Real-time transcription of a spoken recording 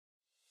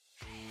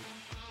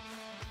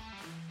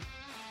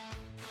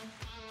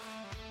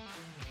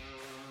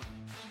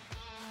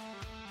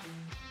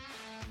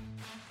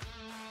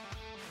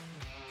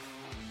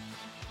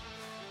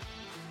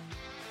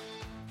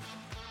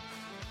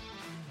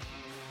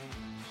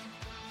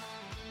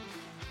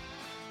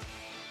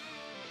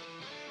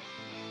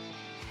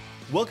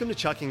Welcome to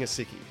Chucking a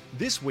Sickie.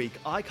 This week,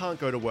 I can't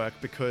go to work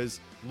because,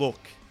 look,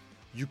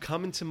 you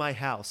come into my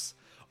house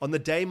on the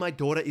day my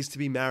daughter is to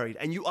be married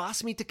and you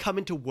ask me to come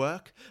into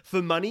work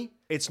for money?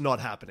 It's not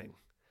happening.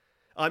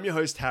 I'm your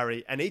host,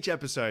 Harry, and each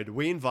episode,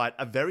 we invite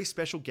a very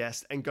special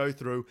guest and go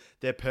through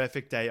their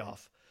perfect day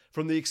off.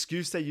 From the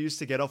excuse they use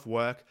to get off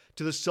work,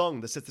 to the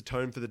song that sets the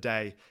tone for the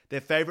day,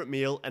 their favourite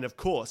meal, and of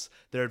course,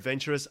 their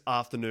adventurous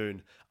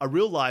afternoon. A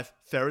real-life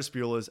Ferris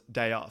Bueller's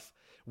day off.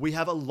 We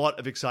have a lot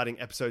of exciting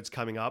episodes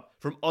coming up,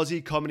 from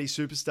Aussie comedy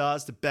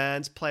superstars to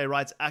bands,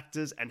 playwrights,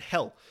 actors, and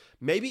hell,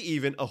 maybe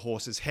even a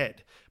horse's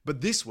head.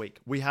 But this week,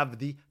 we have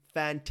the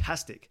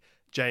fantastic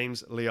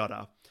James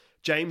Liotta.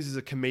 James is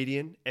a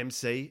comedian,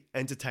 MC,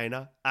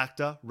 entertainer,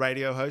 actor,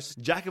 radio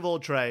host, jack of all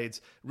trades.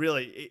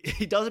 Really,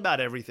 he does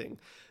about everything.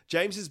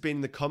 James has been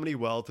in the comedy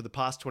world for the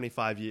past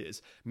 25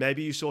 years.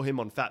 Maybe you saw him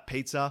on Fat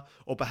Pizza,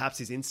 or perhaps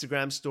his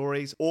Instagram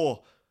stories,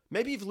 or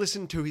maybe you've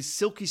listened to his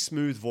silky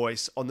smooth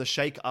voice on the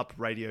Shake Up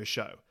radio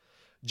show.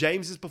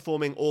 James is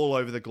performing all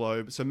over the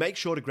globe, so make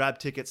sure to grab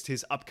tickets to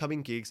his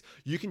upcoming gigs.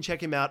 You can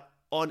check him out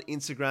on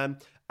Instagram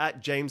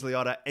at James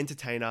Liotta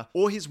Entertainer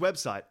or his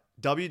website,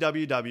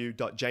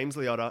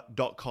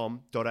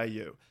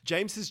 www.jamesliotta.com.au.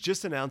 James has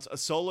just announced a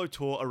solo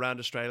tour around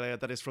Australia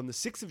that is from the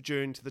 6th of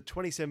June to the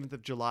 27th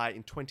of July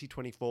in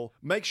 2024.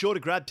 Make sure to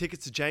grab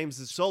tickets to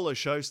James's solo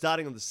show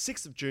starting on the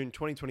 6th of June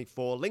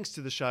 2024. Links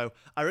to the show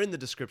are in the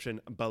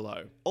description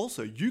below.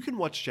 Also, you can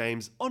watch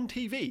James on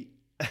TV.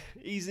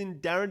 He's in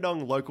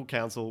Darrendong Local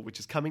Council, which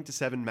is coming to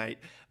 7 Mate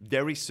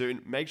very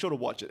soon. Make sure to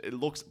watch it. It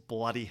looks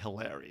bloody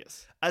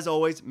hilarious. As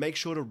always, make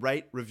sure to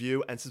rate,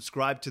 review, and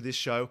subscribe to this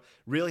show.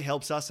 Really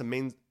helps us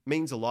and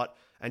means a lot.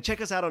 And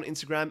check us out on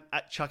Instagram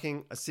at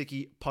Chucking a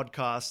Sickie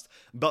Podcast.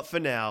 But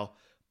for now,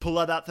 pull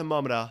out that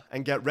thermometer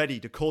and get ready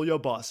to call your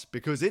boss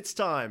because it's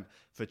time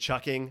for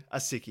Chucking a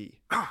Sickie.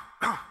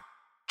 Chuck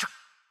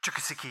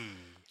a Sickie.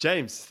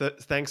 James,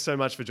 thanks so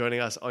much for joining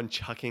us on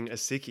Chucking a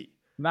Sickie.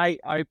 Mate,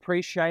 I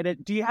appreciate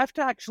it. Do you have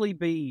to actually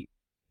be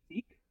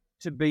sick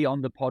to be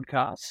on the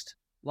podcast?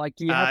 Like,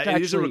 do you have to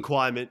It is a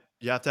requirement.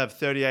 You have to have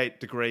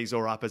 38 degrees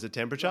or up as a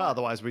temperature.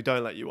 Otherwise, we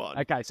don't let you on.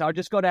 Okay, so I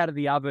just got out of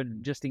the oven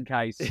just in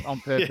case on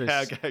purpose.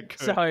 Yeah, okay, good.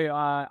 So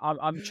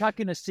I'm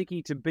chucking a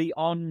sickie to be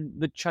on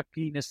the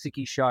Chucking a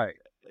Sickie show.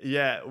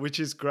 Yeah, which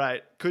is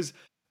great. Because,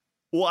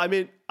 well, I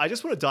mean, I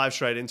just want to dive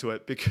straight into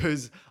it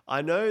because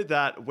I know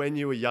that when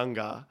you were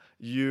younger,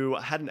 you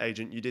had an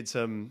agent, you did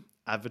some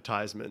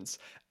advertisements,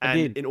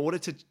 and in order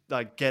to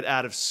get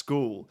out of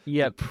school,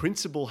 the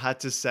principal had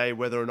to say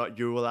whether or not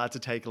you were allowed to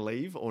take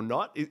leave or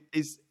not.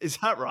 Is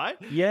that right?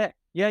 Yeah,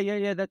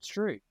 that's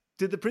true.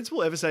 Did the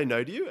principal ever say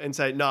no to you and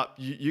say, no,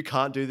 you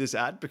can't do this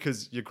ad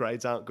because your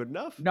grades aren't good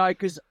enough? No,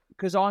 because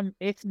I'm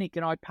ethnic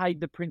and I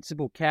paid the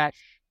principal cash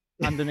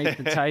underneath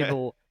the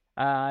table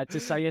to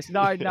say yes.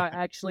 No,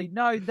 actually,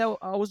 no,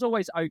 I was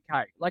always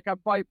okay. Like I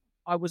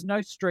was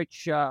no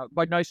stretch,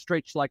 by no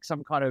stretch like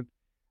some kind of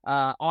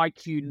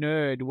IQ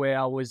nerd where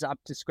I was up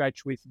to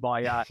scratch with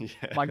my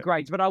my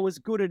grades, but I was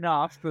good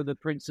enough for the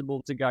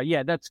principal to go,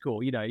 yeah, that's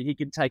cool. You know, he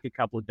can take a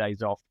couple of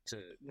days off to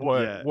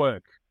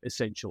work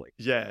essentially.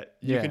 Yeah,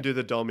 you can do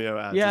the Domio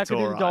ads. Yeah, I can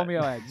do the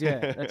Domio ads.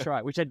 Yeah, that's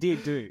right, which I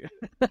did do.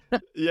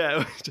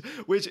 Yeah,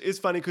 which is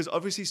funny because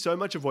obviously so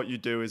much of what you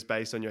do is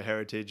based on your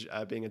heritage,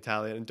 being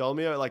Italian. And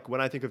Domio, like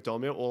when I think of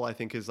Domio, all I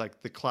think is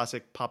like the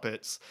classic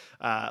puppets,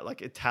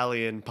 like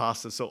Italian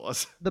pasta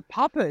sauce. The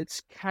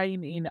puppets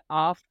came in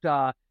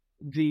after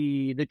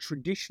the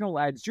traditional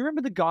ads. Do you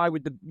remember the guy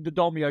with the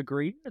Domio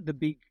grin, the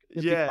big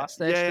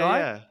mustache guy?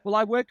 Yeah. Well,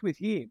 I worked with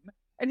him,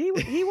 and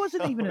he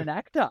wasn't even an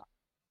actor.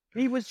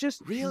 He was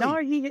just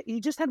he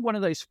just had one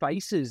of those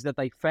faces that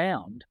they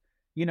found,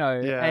 you know,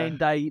 and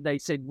they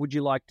said, would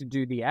you like to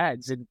do the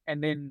ads?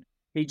 And then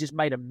he just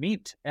made a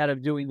mint out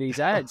of doing these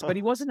ads, but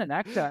he wasn't an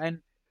actor. And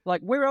like,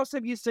 where else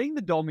have you seen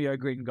the Domio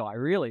grin guy,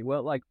 really?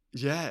 Well, like,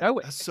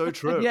 nowhere. That's so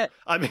true. Yeah.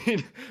 I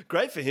mean,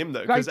 great for him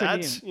though, because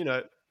ads, you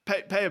know,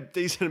 pay a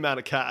decent amount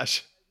of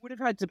cash. Would have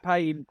had to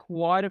pay him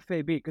quite a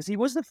fair bit because he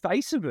was the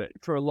face of it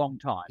for a long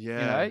time.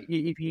 Yeah.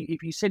 You know,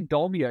 if you said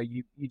Domio,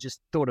 you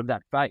just thought of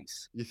that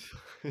face.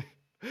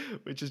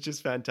 Which is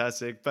just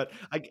fantastic. But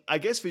I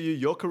guess for you,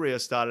 your career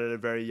started at a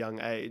very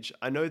young age.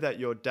 I know that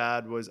your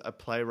dad was a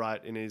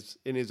playwright in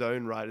his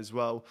own right as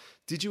well.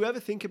 Did you ever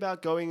think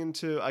about going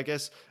into, I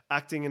guess,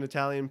 acting in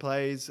Italian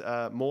plays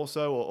more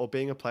so, or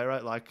being a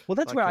playwright like? Well,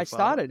 that's where I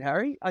started,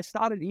 Harry. I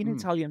started in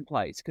Italian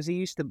plays because he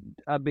used to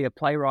be a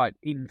playwright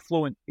in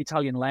fluent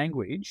Italian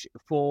language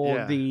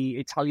for the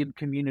Italian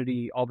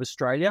community of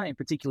Australia, and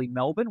particularly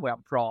Melbourne, where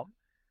I'm from.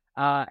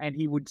 And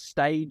he would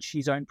stage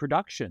his own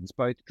productions,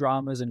 both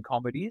dramas and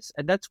comedies.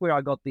 And that's where I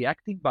got the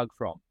acting bug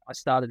from. I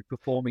started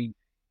performing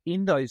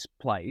in those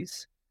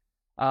plays.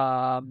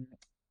 And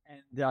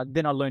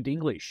then I learned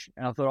English.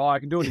 And I thought, I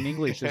can do it in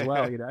English as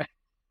well, you know.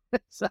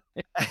 So,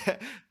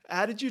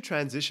 how did you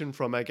transition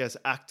from, I guess,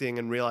 acting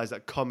and realize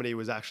that comedy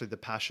was actually the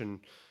passion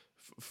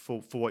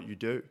for what you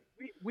do?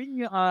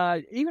 When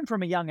even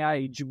from a young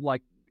age,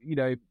 like, you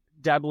know,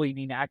 dabbling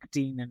in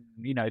acting and,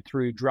 you know,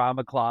 through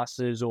drama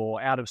classes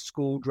or out of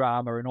school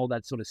drama and all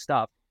that sort of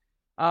stuff,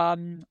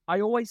 I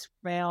always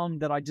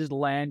found that I just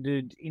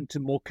landed into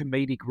more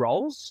comedic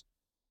roles.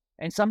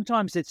 And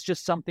sometimes it's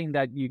just something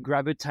that you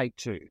gravitate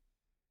to.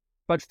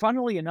 But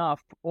funnily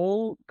enough,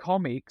 all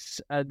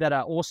comics that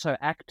are also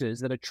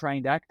actors, that are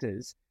trained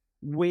actors,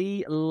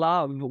 we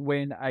love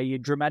when a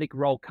dramatic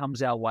role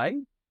comes our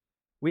way.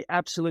 We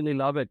absolutely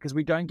love it because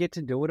we don't get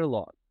to do it a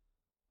lot.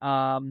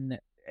 And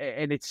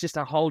it's just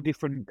a whole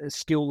different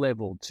skill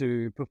level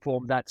to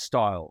perform that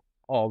style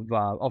of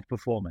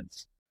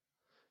performance.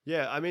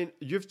 Yeah, I mean,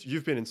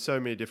 you've been in so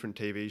many different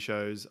TV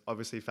shows.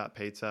 Obviously, Fat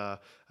Pizza,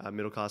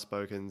 Middle Class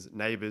Spokans,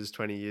 Neighbours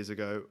 20 years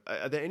ago.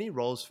 Are there any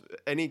roles,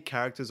 any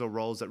characters or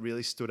roles that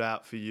really stood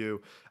out for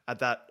you at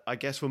that, I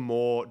guess, were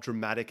more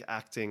dramatic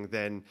acting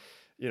than,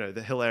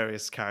 the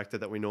hilarious character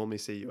that we normally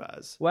see you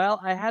as?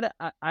 Well, I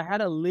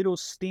had a little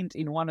stint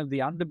in one of the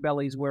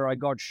underbellies where I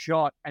got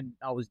shot and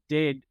I was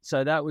dead.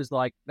 So that was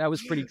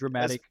pretty That's,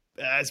 dramatic.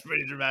 that's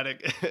pretty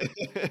dramatic.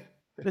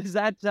 Does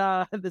that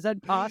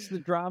pass the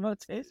drama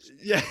test?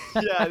 Yeah,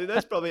 yeah,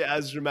 that's probably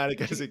as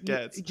dramatic as it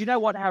gets. Do you know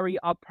what, Harry?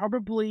 I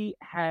probably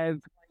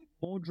have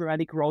more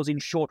dramatic roles in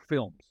short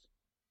films.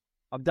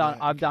 I've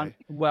done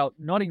well,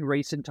 not in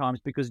recent times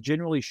because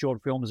generally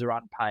short films are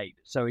unpaid,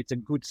 so it's a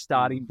good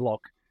starting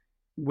block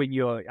when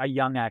you're a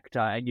young actor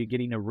and you're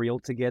getting a reel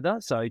together.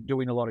 So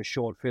doing a lot of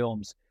short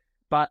films,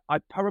 but I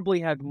probably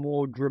have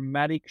more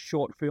dramatic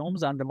short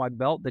films under my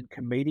belt than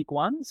comedic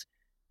ones.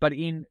 But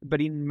in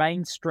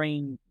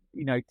mainstream,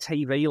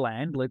 TV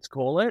land, let's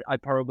call it, I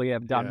probably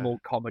have done more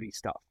comedy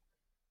stuff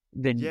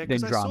than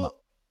drama.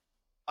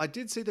 I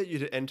did see that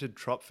you'd entered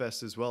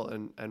Tropfest as well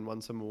and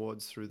won some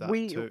awards through that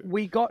too.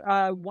 We got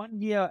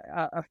 1 year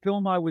a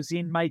film I was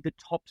in made the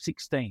top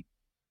 16.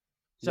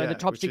 So the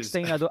top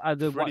 16 are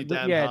the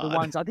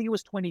ones. I think it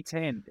was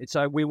 2010.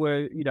 So we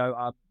were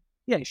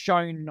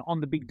shown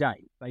on the big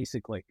day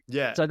basically.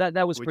 Yeah. So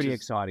that was pretty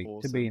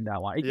exciting to be in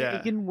that one.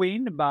 It didn't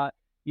win, but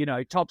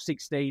top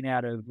 16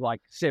 out of like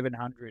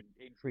 700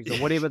 entries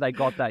or whatever they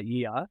got that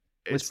year.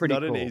 Was pretty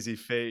cool. It's not an easy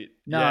feat.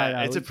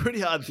 No, it's a pretty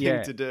hard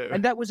thing to do.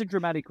 And that was a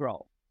dramatic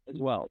role as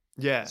well.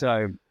 Yeah.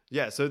 So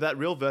that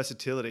real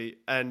versatility.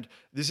 And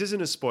this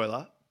isn't a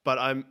spoiler, but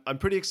I'm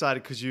pretty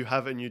excited because you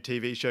have a new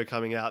TV show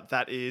coming out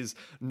that is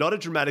not a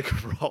dramatic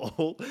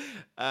role,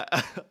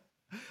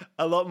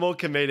 a lot more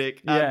comedic.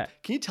 Yeah.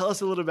 Can you tell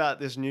us a little about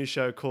this new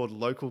show called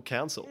Local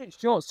Council? Yeah,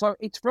 sure. So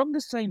it's from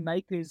the same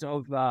makers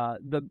of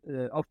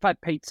of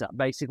Fat Pizza,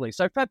 basically.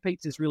 So Fat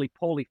Pizza is really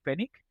Paulie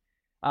Fennick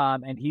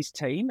and his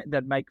team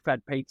that make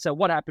Fat Pizza.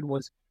 What happened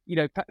was,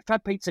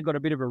 Fat Pizza got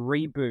a bit of a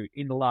reboot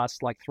in the last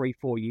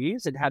 3-4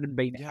 years. It hadn't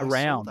been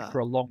around for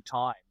a long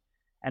time,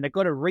 and it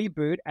got a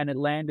reboot, and it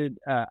landed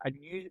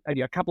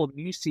a couple of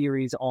new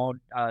series on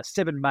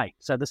 7 Mate,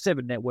 so the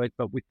 7 Network,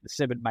 but with the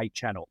 7 Mate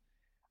channel.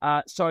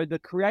 So the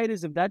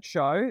creators of that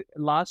show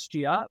last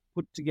year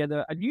put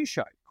together a new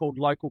show called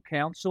Local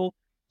Council.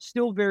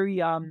 Still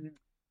very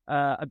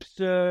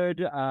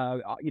absurd,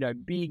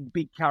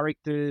 big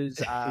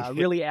characters,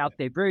 really out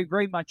there, very,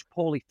 very much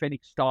Paulie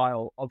Fennick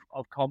style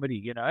of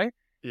comedy,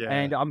 Yeah.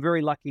 And I'm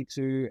very lucky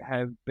to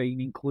have been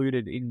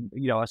included in,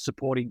 a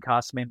supporting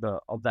cast member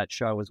of that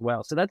show as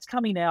well. So that's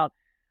coming out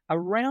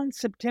around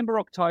September,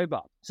 October.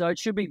 So it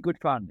should be good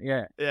fun.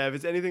 Yeah. Yeah. If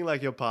it's anything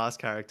like your past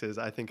characters,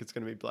 I think it's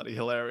going to be bloody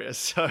hilarious.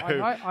 So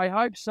I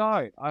hope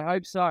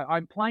so.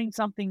 I'm playing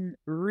something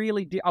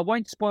really, I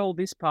won't spoil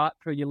this part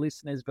for your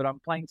listeners, but I'm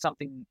playing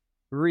something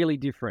really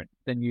different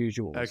than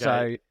usual. Okay.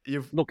 So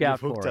look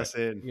out for it. You've hooked us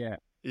in. Yeah.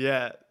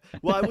 Yeah.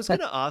 Well, I was going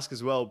to ask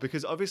as well,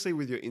 because obviously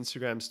with your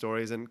Instagram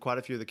stories and quite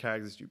a few of the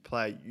characters you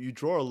play, you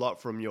draw a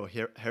lot from your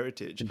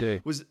heritage. I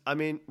do. Was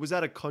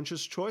that a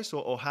conscious choice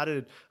or how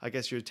did, I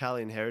guess, your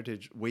Italian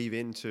heritage weave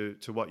into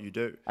what you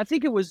do? I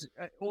think it was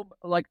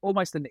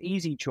almost an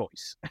easy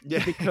choice.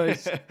 Yeah.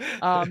 Because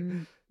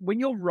when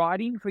you're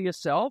writing for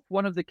yourself,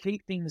 one of the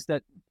key things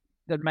that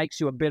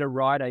makes you a better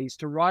writer is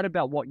to write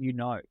about what you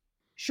know.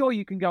 Sure,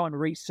 you can go and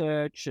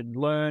research and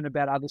learn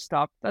about other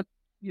stuff.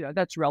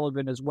 That's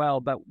relevant as well.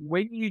 But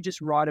when you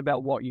just write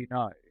about what you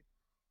know,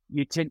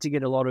 you tend to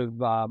get a lot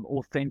of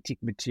authentic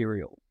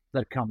material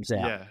that comes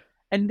out. Yeah.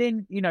 And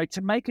then,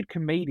 to make it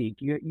comedic,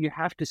 you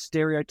have to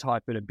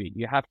stereotype it a bit.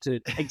 You have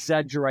to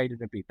exaggerate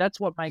it a bit. That's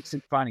what makes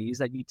it funny, is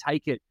that you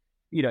take it,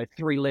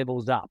 3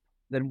 levels up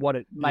than what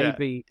it may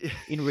be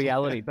in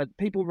reality. But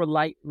people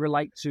relate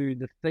to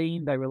the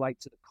theme. They relate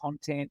to the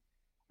content.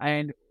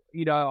 And,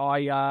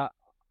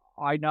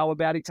 I know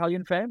about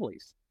Italian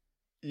families.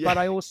 Yeah, but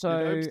I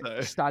also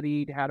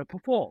studied how to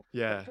perform.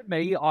 Yeah. For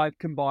me, I've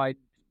combined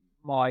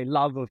my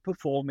love of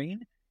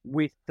performing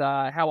with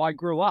how I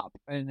grew up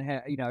and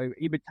how,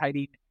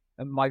 imitating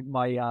my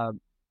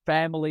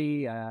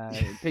family,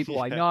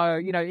 people I know.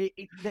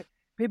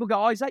 People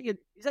go, "Oh, is that your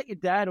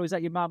dad or is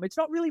that your mum?" It's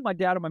not really my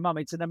dad or my mum.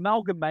 It's an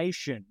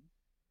amalgamation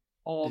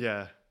of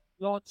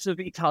lots of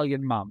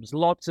Italian mums,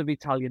 lots of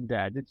Italian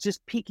dads. It's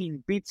just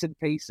picking bits and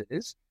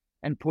pieces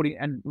and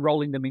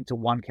rolling them into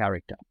one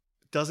character.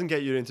 Doesn't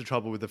get you into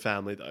trouble with the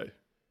family though.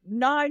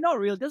 No, not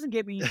really. It doesn't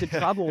get me into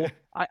trouble.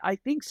 I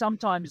think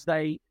sometimes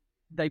they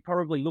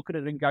probably look at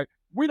it and go,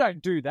 "We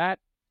don't do that."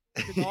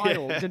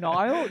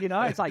 Denial.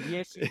 It's like,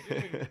 yes, you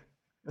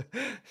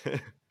do.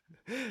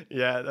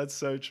 Yeah, that's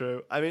so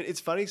true. I mean, it's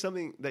funny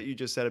something that you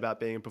just said about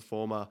being a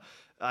performer.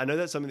 I know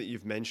that's something that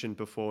you've mentioned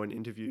before in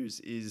interviews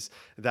is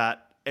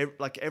that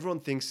like everyone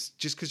thinks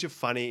just because you're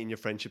funny in your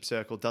friendship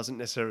circle doesn't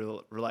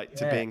necessarily relate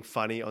to Yeah. being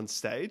funny on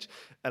stage.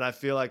 And I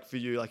feel like for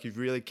you, like you've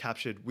really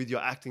captured with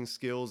your acting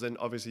skills and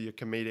obviously your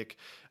comedic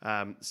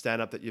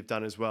stand up that you've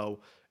done as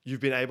well. You've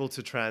been able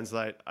to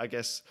translate, I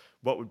guess,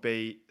 what would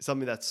be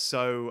something that's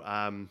so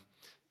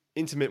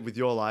intimate with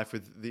your life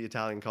with the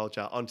Italian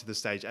culture onto the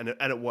stage, and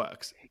it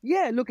works.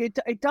 Yeah, look,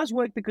 it does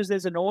work because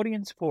there's an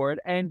audience for it,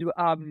 and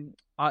I'm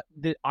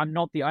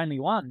not the only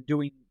one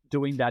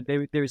doing that.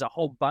 There is a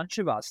whole bunch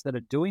of us that are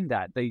doing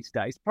that these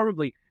days.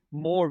 Probably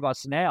more of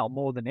us now,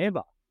 more than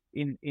ever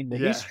in the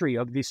Yeah, history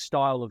of this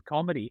style of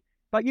comedy.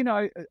 But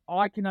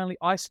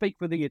I speak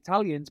for the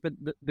Italians, but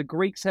the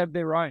Greeks have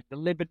their own, the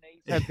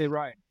Lebanese have their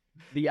own,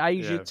 the yeah,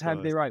 Asians of have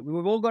course. their own.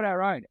 We've all got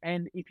our own.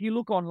 And if you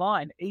look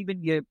online,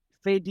 even your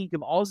fair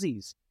dinkum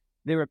Aussies,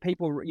 there are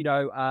people,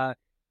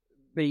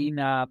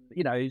 been,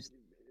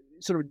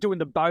 sort of doing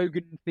the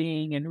bogan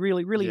thing and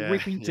really, really Yeah,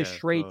 ripping to yeah, of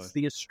shreds course.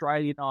 the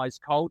Australianized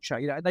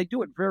culture. They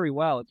do it very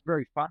well. It's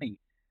very funny.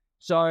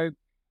 So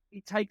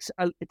it takes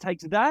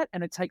that,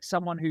 and it takes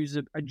someone who's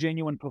a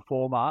genuine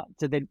performer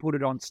to then put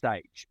it on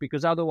stage,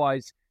 because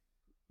otherwise,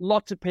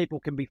 lots of people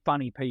can be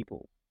funny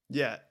people.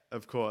 Yeah,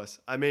 of course.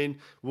 I mean,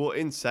 well,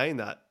 in saying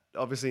that,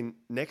 obviously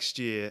next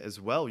year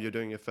as well, you're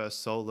doing your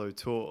first solo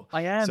tour.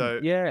 I am, So,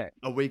 yeah.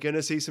 are we going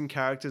to see some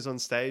characters on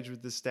stage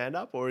with the stand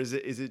up, or is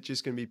it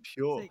just going to be So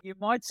pure? you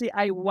might see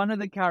one of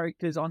the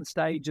characters on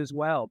stage as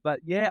well. But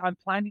yeah, I'm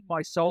planning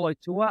my solo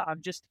tour.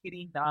 I'm just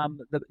hitting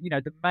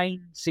the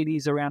main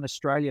cities around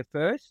Australia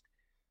first.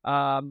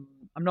 I'm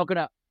not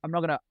gonna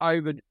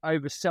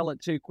oversell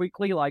it too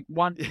quickly. Like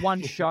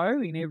one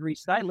show in every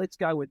state. Let's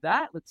go with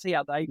that. Let's see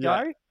how they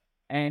Yeah, go.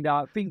 And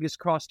fingers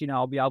crossed,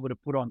 I'll be able to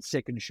put on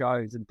second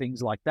shows and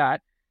things like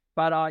that.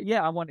 But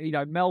yeah, I want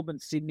Melbourne,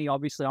 Sydney.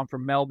 Obviously, I'm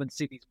from Melbourne.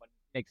 Sydney's my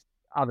next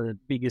other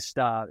biggest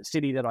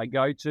city that I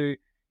go to.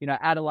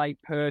 Adelaide,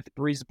 Perth,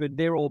 Brisbane,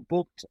 they're all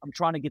booked. I'm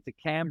trying to get to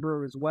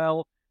Canberra as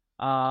well.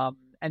 And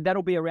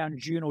that'll be around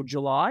June or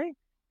July.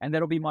 And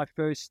that'll be my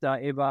first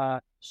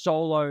ever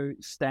solo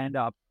stand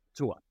up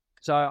tour.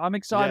 So I'm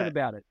excited yeah.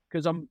 about it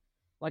because I'm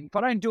like, if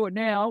I don't do it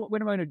now,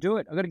 when am I going to do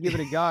it? I've got to give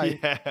it a go.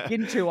 Yeah,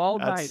 Getting too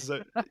old, that's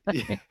mate. so,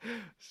 yeah,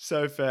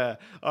 so fair.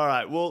 All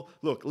right, well,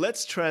 look,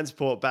 let's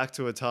transport back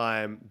to a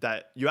time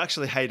that you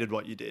actually hated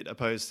what you did,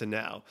 opposed to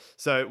now.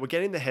 So we're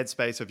getting the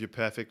headspace of your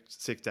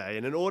perfect sick day,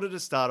 and in order to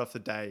start off the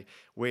day,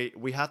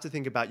 we have to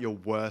think about your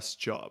worst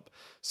job.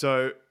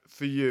 So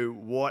for you,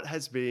 what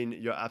has been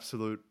your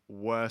absolute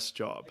worst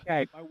job?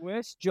 Okay, my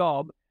worst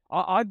job.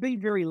 I've been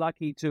very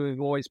lucky to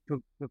have always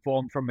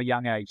performed from a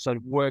young age. So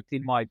I've worked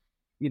in my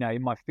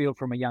field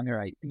from a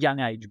young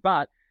age.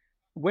 But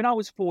when I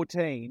was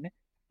 14,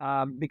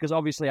 because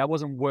obviously I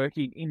wasn't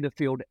working in the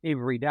field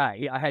every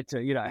day, I had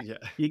to, Yeah,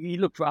 you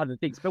look for other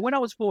things. But when I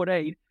was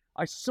 14,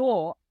 I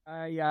saw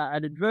an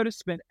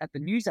advertisement at the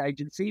news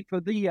agency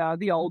for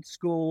the old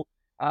school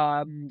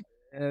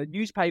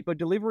newspaper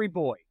delivery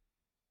boy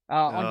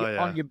on oh on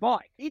yeah, your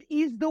bike. It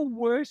is the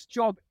worst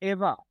job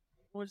ever.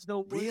 It was the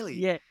worst. really?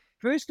 Yeah.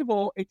 First of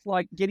all, it's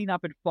like getting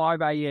up at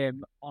 5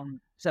 a.m. on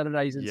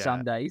Saturdays and Yeah,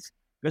 Sundays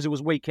because it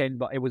was weekend,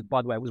 but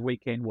by the way, it was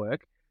weekend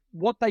work.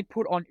 What they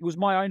put on, it was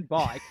my own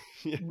bike.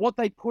 yeah, What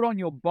they put on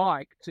your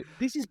bike,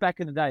 this is back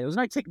in the day. There was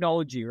no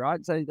technology,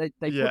 right? So they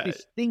put yeah,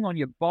 this thing on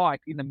your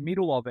bike in the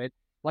middle of it,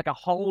 like a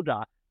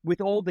holder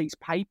with all these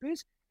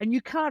papers, and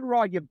you can't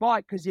ride your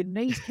bike because your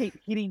knees keep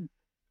hitting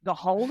the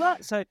holder.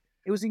 So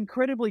it was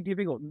incredibly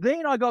difficult.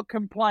 Then I got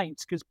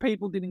complaints because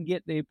people didn't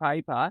get their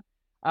paper.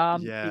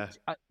 yeah.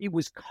 It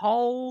was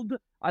cold.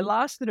 I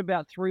lasted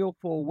about 3 or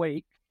 4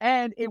 weeks,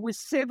 and it was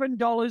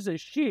 $7 a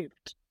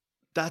shift.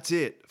 That's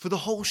it for the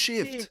whole Yeah,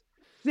 shift.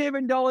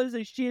 $7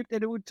 a shift,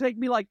 and it would take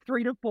me like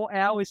 3 to 4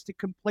 hours to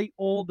complete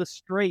all the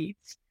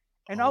streets.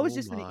 And I was Oh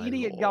just an my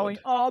idiot going,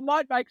 lord. "Oh, I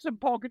might make some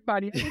pocket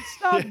money." It's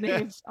not Yeah.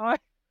 this.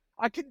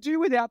 I can do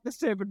without the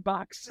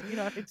 $7.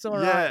 It's all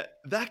right. Yeah,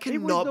 that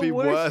It was cannot the be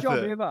worst worth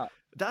job it. ever.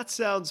 That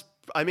sounds,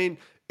 I mean,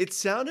 it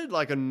sounded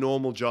like a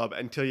normal job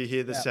until you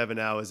hear the Yeah. 7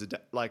 hours a day,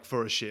 like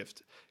for a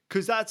shift.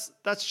 Because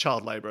that's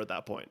child labor at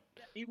that point.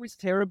 It was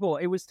terrible.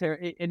 It was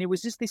terrible. And it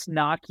was just this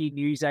narky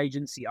news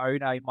agency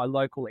owner in my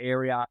local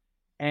area.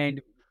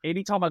 And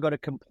anytime I got a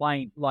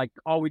complaint, like,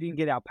 "Oh, we didn't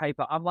get our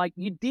paper," I'm like,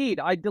 "You did.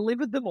 I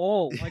delivered them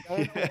all." Like,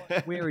 I don't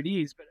know where it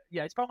is, but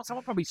yeah, it's probably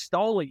someone probably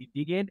stole it,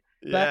 you dickhead.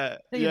 But, Yeah,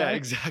 you yeah, know,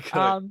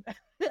 exactly. um,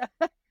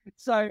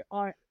 so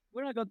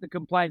when I got the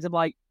complaints, I'm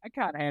like, I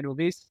can't handle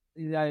this.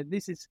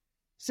 This is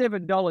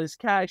 $7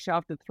 cash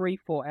after 3,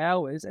 4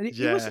 hours. And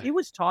Yeah, it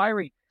was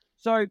tiring.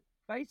 So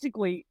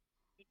basically,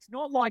 it's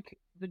not like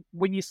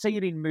when you see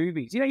it in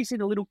movies. You see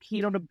the little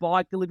kid on a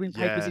bike delivering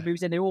papers yeah. in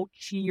movies, and they're all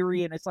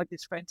cheery, and it's like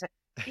this fantastic.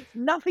 It's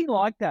nothing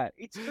like that.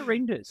 It's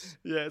horrendous.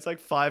 Yeah, it's like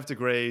 5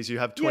 degrees. You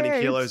have 20 Yeah,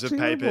 kilos it's of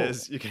terrible.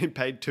 papers. You're getting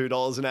paid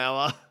 $2 an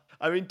hour.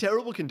 I mean,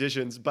 terrible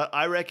conditions, but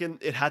I reckon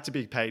it had to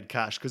be paid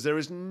cash because there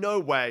is no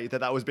way that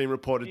that was being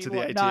reported to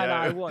the ATO.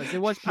 No, it was.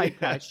 It was paid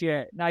cash,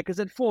 yeah. No, because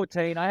at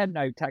 14, I had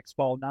no tax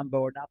file number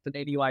or nothing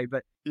anyway,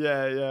 but...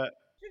 Yeah.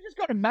 You just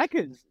got to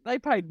Macca's. They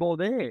paid more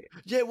there.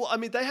 Yeah, well, I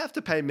mean, they have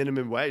to pay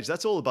minimum wage.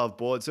 That's all above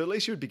board. So at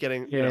least you would be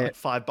getting, like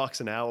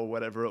 $5 an hour or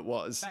whatever it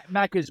was.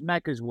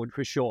 Macca's would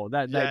for sure.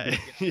 That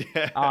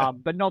yeah.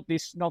 But not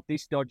this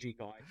dodgy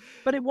guy.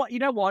 But you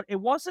know what?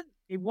 It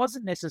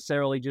wasn't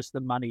necessarily just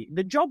the money.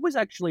 The job was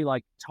actually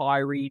like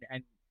tiring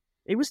and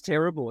it was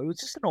terrible. It was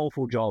just an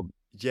awful job.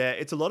 Yeah,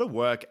 it's a lot of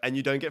work, and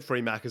you don't get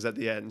free Maccas at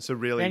the end. So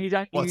really,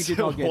 and what's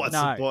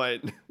the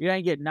point? You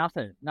don't get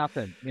nothing,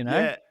 you know?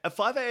 Yeah, a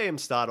 5 a.m.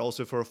 start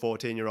also for a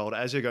 14-year-old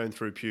as you're going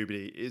through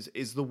puberty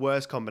is the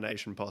worst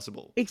combination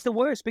possible. It's the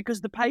worst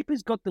because the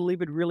papers got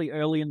delivered really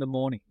early in the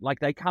morning.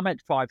 Like they come at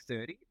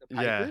 5:30, the papers.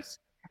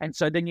 Yeah. And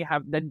so then you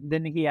have,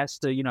 then he has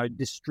to,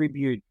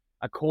 distribute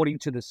according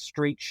to the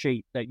street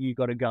sheet that you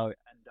got to go and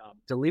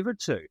deliver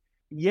to.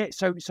 Yeah,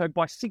 so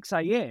by 6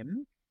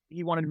 a.m.,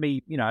 he wanted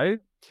me,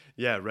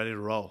 yeah, ready to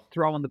roll.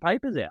 Throwing the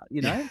papers out,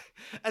 And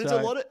it's a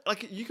lot of,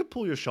 like, you could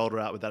pull your shoulder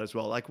out with that as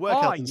well. Like, work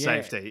health and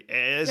safety.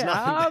 There's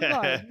nothing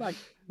there. Like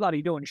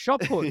bloody doing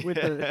shot put with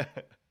the...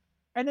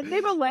 And it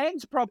never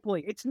lands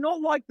properly. It's not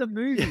like the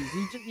movies.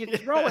 You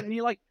throw it and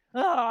you're like,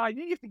 you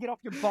have to get off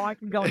your bike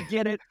and go and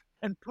get it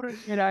and put it,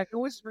 it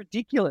was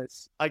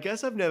ridiculous. I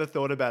guess I've never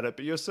thought about it,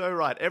 but you're so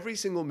right. Every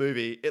single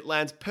movie, it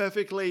lands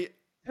perfectly...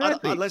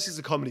 Unless it's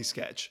a comedy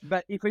sketch.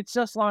 But if it's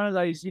just one of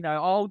those,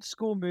 old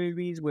school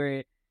movies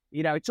where,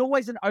 it's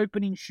always an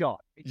opening shot.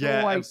 It's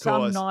always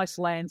some nice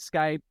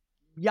landscape,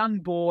 young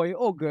boy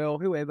or girl,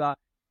 whoever,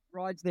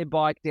 rides their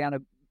bike down a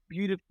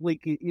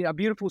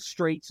beautiful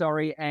street,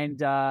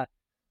 and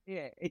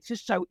it's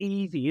just so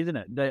easy, isn't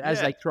it?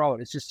 As they throw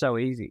it, it's just so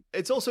easy.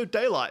 It's also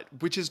daylight,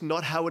 which is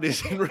not how it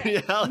is in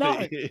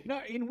reality.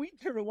 No, in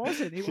winter it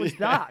wasn't. It was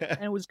dark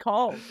and it was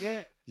cold.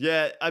 Yeah.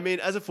 Yeah, I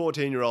mean, as a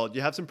 14-year-old,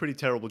 you have some pretty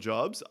terrible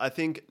jobs. I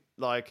think,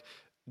 like,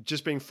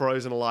 just being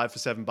frozen alive for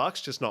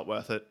 $7, just not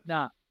worth it.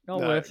 Not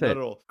worth it. Not at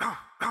all.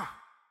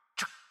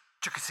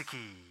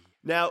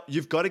 Now,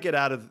 you've got to get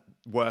out of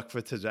work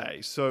for today.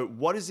 So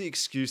what is the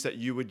excuse that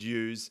you would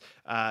use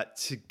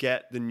to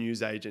get the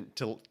newsagent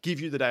to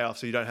give you the day off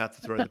so you don't have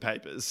to throw the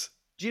papers?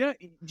 Do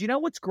you know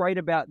what's great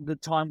about the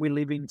time we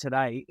live in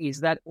today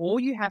is that all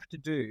you have to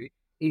do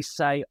is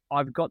say,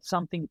 I've got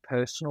something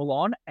personal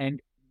on,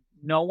 and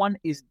no one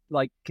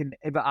can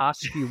ever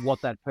ask you what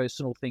that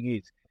personal thing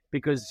is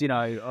because,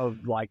 of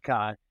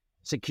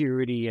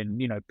security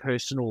and,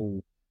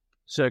 personal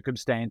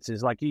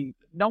circumstances.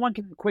 No one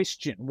can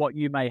question what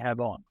you may have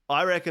on.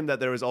 I reckon that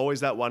there is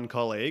always that one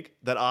colleague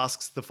that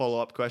asks the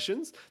follow-up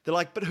questions. They're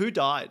like, but who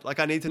died?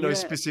 I need to know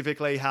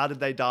specifically, how did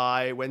they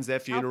die? When's their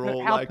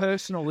funeral? How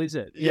personal is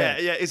it? Yeah.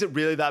 Is it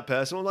really that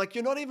personal?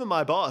 You're not even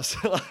my boss.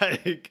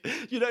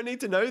 You don't need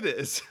to know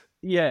this.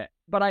 Yeah.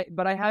 But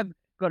I have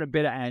got a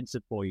better answer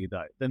for you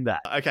though than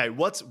that. Okay,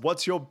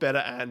 what's your better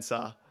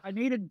answer? I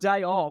need a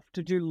day off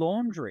to do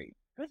laundry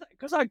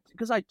because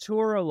I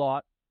tour a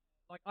lot.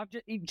 I've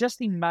just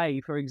in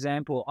May, for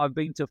example, I've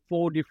been to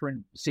 4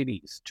 different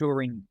cities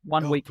touring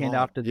one weekend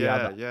after the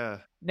other. Yeah.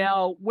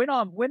 Now, when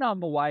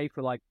I'm away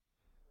for 3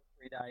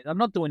 days, I'm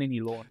not doing any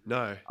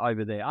laundry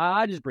over there.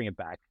 I just bring it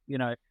back,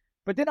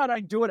 But then I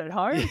don't do it at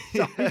home,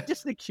 so it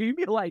just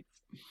accumulates.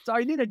 So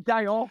I need a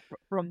day off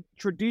from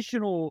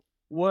traditional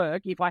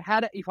work. If I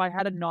had a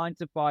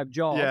 9-to-5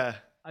 job,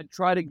 I'd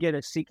try to get a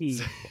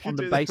sickie on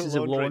the basis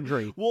of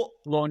laundry. Well,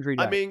 laundry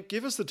day. I mean,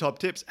 give us the top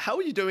tips. How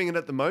are you doing it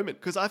at the moment?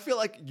 Because I feel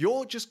like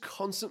you're just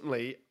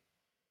constantly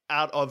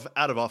out of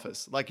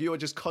office. You're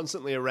just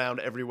constantly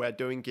around everywhere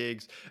doing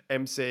gigs,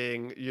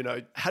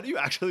 emceeing, how do you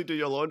actually do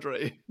your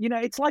laundry?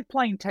 It's like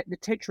playing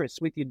Tetris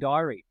with your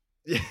diary.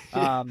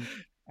 Yeah.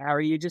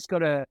 Harry, you just got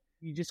to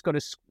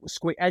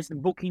squeeze as the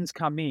bookings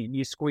come in,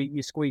 you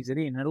squeeze it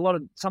in.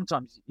 And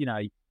sometimes,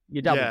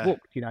 you're double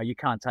booked, you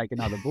can't take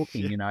another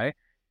booking,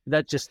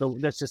 That's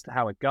just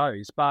how it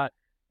goes. But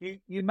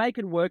you make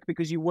it work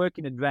because you work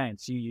in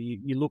advance.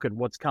 You look at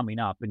what's coming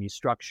up and you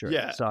structure it.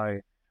 Yeah. So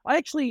I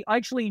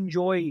actually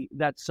enjoy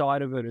that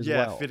side of it as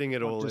well. Yeah, fitting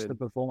it all just in. to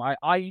perform.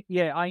 I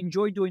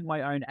enjoy doing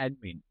my own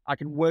admin. I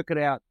can work it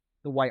out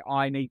the way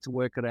I need to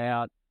work it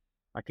out.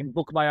 I can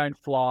book my own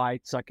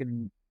flights. I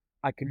can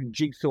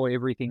jigsaw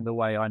everything the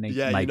way I need to make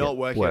it work. Yeah, you're not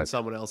working on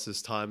someone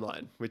else's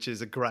timeline, which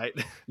is a great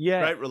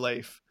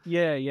relief.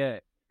 Yeah.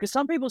 Because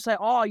some people say,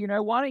 why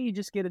don't you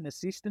just get an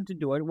assistant to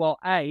do it? Well,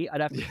 A, I'd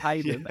have to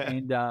pay them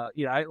and,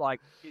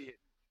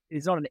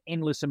 it's not an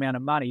endless amount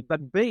of money.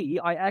 But B,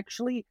 I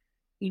actually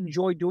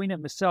enjoy doing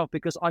it myself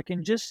because I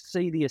can just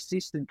see the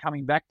assistant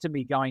coming back to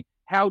me going,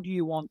 how do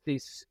you want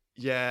this?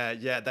 Yeah.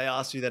 They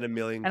ask you then a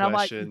million questions.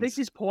 questions. I'm like, this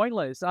is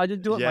pointless. I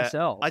just do it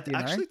myself. I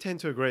actually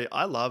tend to agree.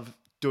 I love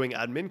doing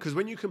admin because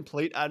when you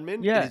complete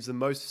admin, it is the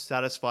most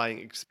satisfying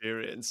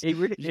experience.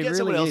 You get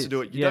someone else is. to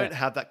do it. You don't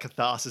have that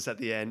catharsis at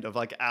the end of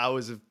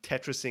hours of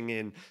Tetrising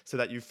in so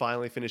that you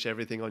finally finish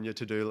everything on your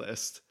to-do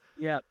list.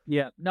 Yeah.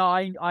 No,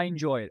 I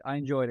enjoy it.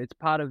 It's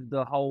part of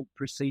the whole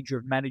procedure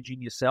of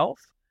managing yourself.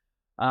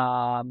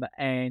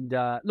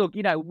 Look,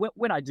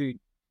 when I do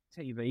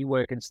TV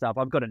work and stuff,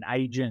 I've got an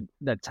agent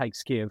that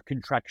takes care of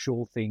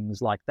contractual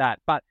things like that.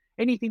 But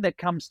anything that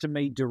comes to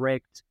me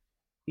direct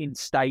in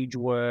stage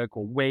work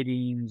or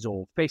weddings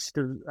or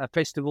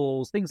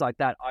festivals, things like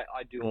that,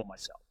 I do all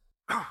myself.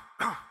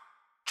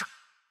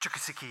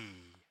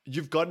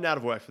 You've gotten out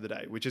of work for the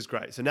day, which is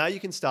great. So now you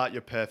can start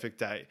your perfect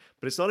day.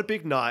 But it's not a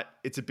big night.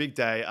 It's a big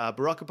day.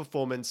 Barocca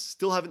Performance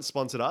still haven't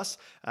sponsored us.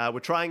 We're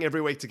trying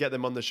every week to get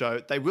them on the show.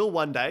 They will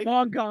one day. Come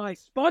on, guys.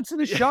 Sponsor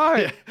the show.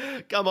 Yeah.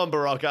 Come on,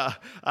 Barocca.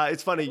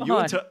 It's funny. You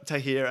and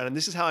Tahir, and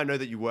this is how I know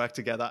that you work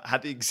together,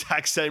 had the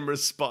exact same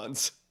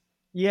response.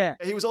 Yeah.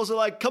 He was also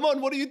like, come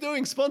on, what are you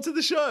doing? Sponsor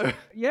the show.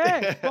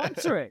 Yeah,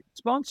 sponsor it.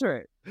 Sponsor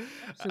it.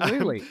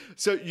 Absolutely.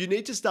 So you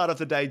need to start off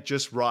the day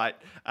just right,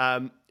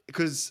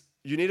 because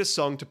you need a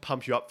song to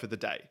pump you up for the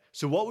day.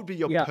 So what would be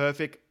your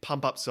perfect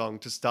pump-up song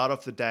to start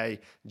off the day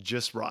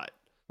just right?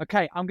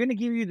 Okay, I'm going to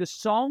give you the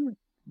song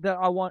that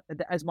I want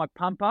as my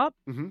pump-up,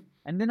 mm-hmm.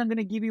 and then I'm going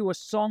to give you a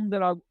song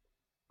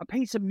a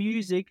piece of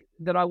music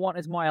that I want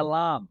as my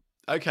alarm.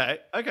 Okay.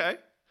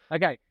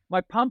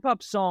 My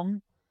pump-up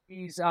song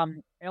is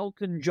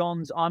Elton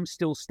John's "I'm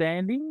Still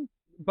Standing,"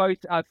 both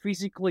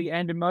physically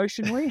and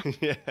emotionally.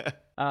 Yeah.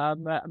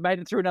 Made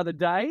it through another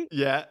day.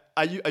 Yeah.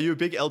 Are you a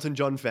big Elton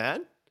John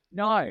fan?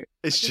 No.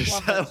 It's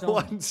just that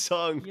one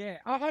song. Yeah.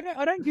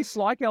 I don't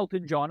dislike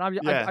Elton John.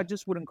 I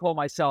just wouldn't call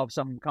myself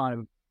some kind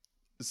of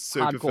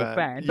super hardcore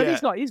fan. But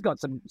he's got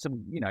some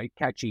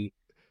catchy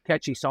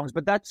songs.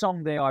 But that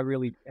song there I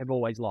really have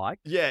always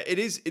liked. Yeah, it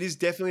is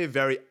definitely a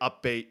very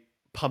upbeat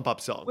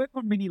pump-up song. Work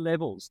on many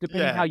levels,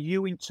 depending on how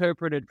you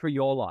interpret it for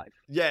your life.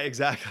 Yeah,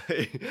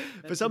 exactly.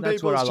 For some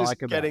people, it's just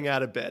getting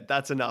out of bed.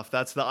 That's enough.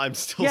 That's the I'm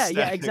still standing.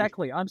 Yeah,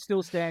 exactly. I'm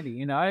still standing,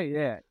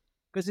 yeah.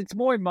 Because it's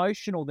more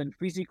emotional than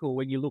physical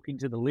when you look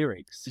into the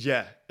lyrics.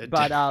 Yeah,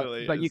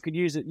 definitely but is. you could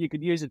use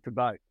it for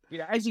both.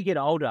 As you get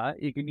older,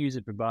 you can use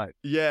it for both.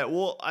 Yeah,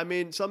 well, I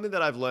mean, something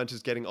that I've learned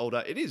is getting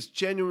older. It is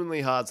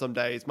genuinely hard some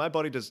days. My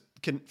body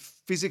can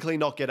physically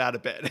not get out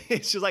of bed.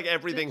 It's just like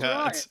everything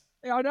hurts.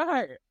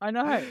 Right. I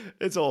know.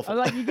 It's awful.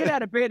 Like you get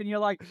out of bed and you're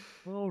like,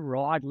 all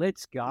right,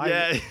 let's go.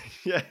 Yeah.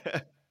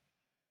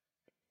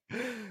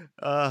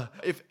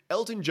 If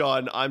Elton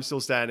John, I'm Still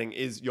Standing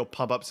is your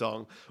pump-up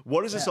song,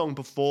 what is a song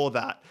before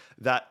that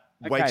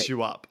wakes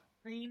you up?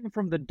 Theme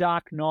from The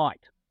Dark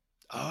Knight.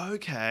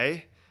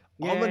 Okay.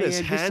 Ominous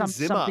Hans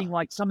Zimmer.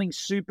 Something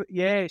super,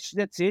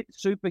 that's it,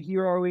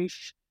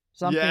 superhero-ish,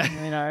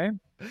 something,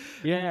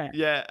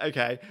 Yeah,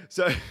 okay.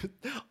 So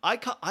I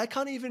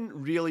can't even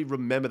really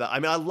remember that. I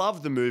mean, I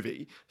love the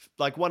movie,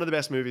 like one of the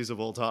best movies of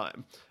all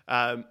time.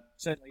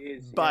 Certainly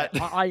is. But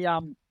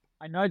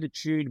I know the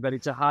tune, but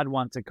it's a hard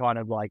one to kind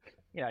of like,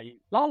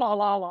 la la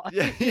la la.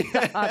 It's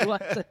a hard one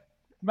to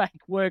make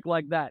work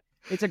like that.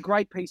 It's a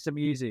great piece of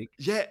music.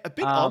 Yeah, a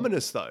bit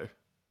ominous though.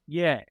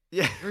 Yeah.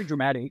 Very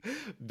dramatic.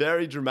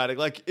 Very dramatic.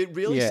 Like it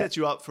really sets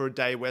you up for a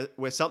day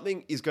where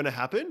something is going to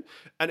happen,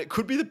 and it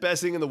could be the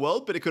best thing in the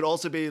world, but it could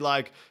also be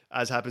like,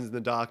 as happens in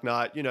The Dark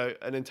Knight,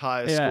 an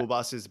entire school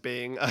bus is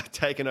being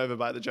taken over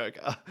by the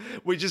Joker.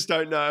 We just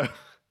don't know.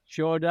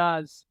 Sure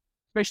does.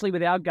 Especially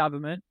with our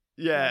government.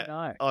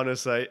 Yeah,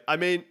 honestly. I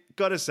mean,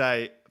 gotta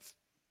say,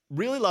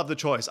 really love the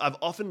choice. I've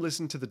often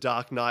listened to the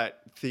Dark Knight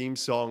theme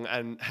song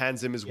and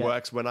Hans Zimmer's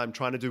works when I'm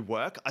trying to do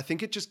work. I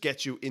think it just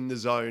gets you in the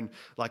zone.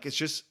 Like it's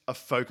just a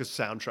focused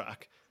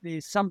soundtrack.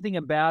 There's something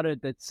about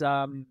it that's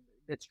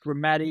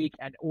dramatic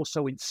and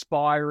also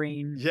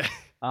inspiring. Yeah.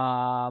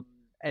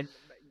 And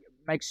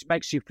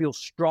makes you feel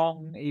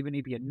strong even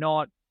if you're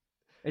not.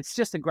 It's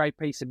just a great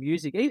piece of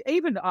music.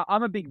 Even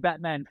I'm a big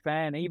Batman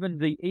fan. Even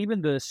the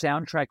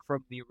soundtrack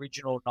from the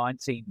original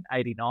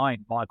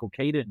 1989 Michael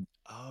Keaton.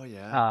 Oh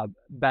yeah.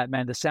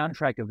 Batman. The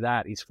soundtrack of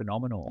that is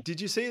phenomenal. Did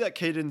you see that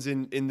Keaton's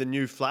in the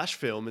new Flash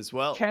film as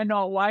well?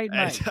 Cannot wait,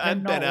 mate.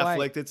 And Ben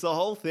Affleck. It's the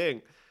whole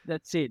thing.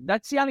 That's it.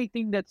 That's the only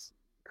thing that's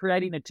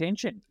creating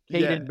attention.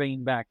 Keaton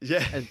being back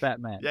as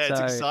Batman. Yeah, it's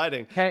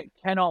exciting.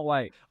 Cannot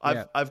wait.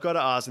 I've got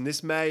to ask, and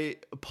this may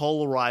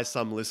polarize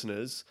some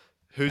listeners.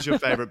 Who's your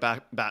favorite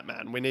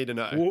Batman? We need to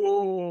know.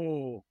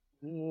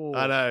 Whoa.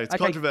 I know, it's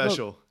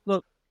controversial.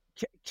 Look,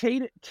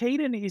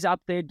 Keaton is up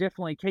there,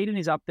 definitely. Keaton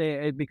is up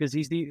there because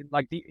he's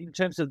in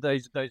terms of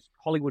those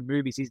Hollywood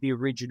movies, he's the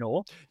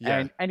original.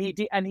 Yeah. And he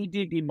did,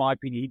 in my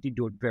opinion, he did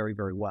do it very,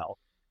 very well.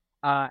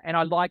 And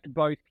I liked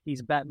both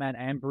his Batman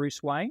and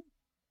Bruce Wayne.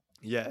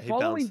 Yeah, he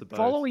balanced the both.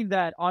 Following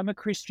that, I'm a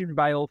Christian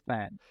Bale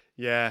fan.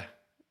 Yeah.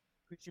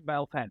 Christian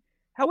Bale fan.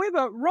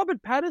 However,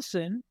 Robert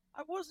Pattinson,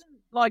 I wasn't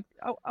like,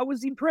 I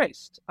was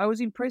impressed. I was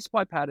impressed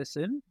by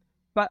Pattinson,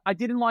 but I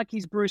didn't like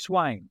his Bruce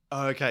Wayne.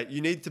 Oh, okay.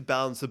 You need to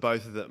balance the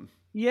both of them.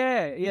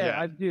 Yeah,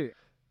 I do.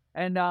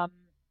 And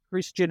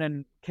Christian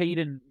and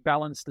Keaton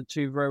balanced the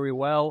two very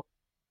well.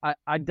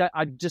 I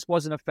just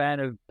wasn't a fan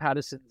of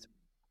Pattinson's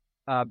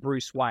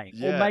Bruce Wayne.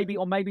 Yeah.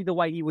 Or maybe the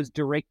way he was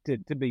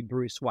directed to be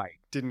Bruce Wayne.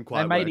 Didn't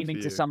quite They made work him for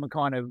into you. some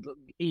kind of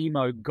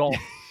emo goth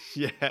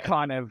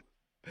kind of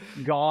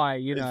guy,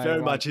 It's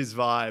very much his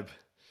vibe.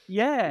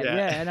 Yeah.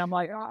 And I'm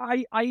like,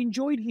 I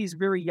enjoyed his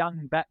very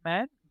young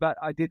Batman, but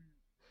I didn't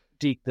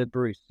Dick the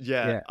Bruce.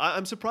 Yeah.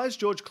 I'm surprised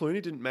George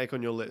Clooney didn't make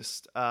on your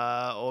list,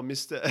 or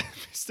Mr.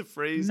 Mr.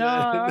 Freezer. No,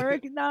 I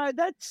reckon,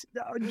 that's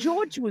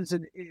George was a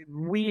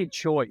weird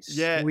choice.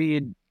 Yeah.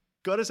 Weird.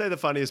 Gotta say, the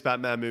funniest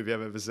Batman movie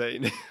I've ever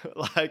seen.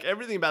 Like,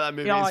 everything about that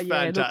movie is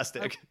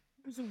fantastic. Look, it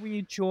was a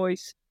weird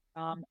choice.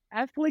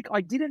 Affleck,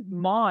 I didn't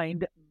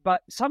mind,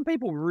 but some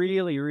people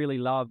really, really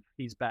love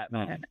his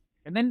Batman.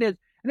 And then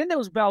there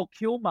was Val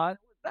Kilmer.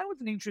 That was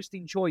an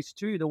interesting choice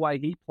too. The way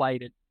he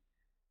played it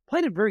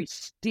very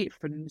stiff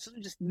and sort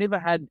of just never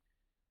had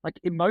like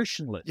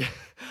emotionless. Yeah,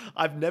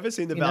 I've never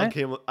seen the Val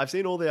Kilmer. I've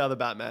seen all the other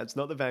Batmans,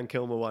 not the Van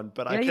Kilmer one,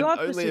 but I can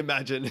only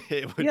imagine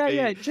it would be.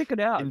 Yeah, check it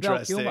out.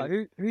 Val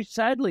Kilmer, who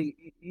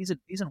sadly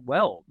isn't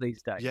well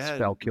these days. Yeah,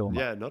 Val Kilmer.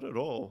 Yeah, not at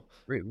all.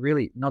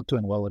 Really not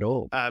doing well at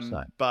all.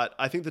 But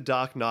I think The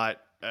Dark Knight,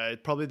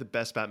 probably the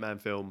best Batman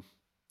film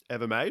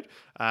ever made.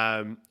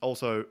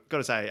 Also, got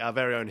to say, our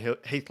very own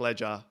Heath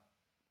Ledger,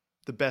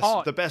 the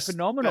best,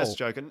 phenomenal. Best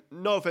Joker.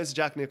 No offense to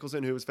Jack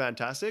Nicholson, who was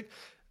fantastic.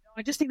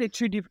 I just think they're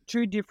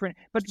two different,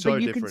 but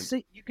you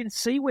can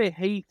see where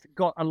Heath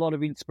got a lot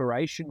of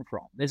inspiration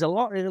from. There's a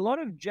lot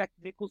of Jack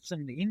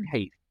Nicholson in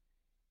Heath,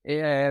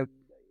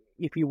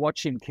 if you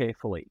watch him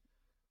carefully.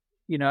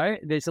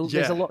 There's a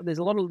lot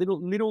of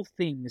little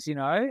things.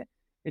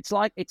 It's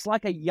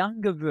like a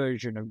younger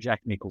version of Jack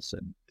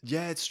Nicholson.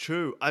 Yeah, it's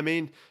true. I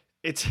mean,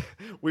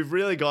 we've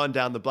really gone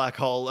down the black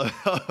hole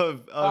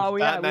of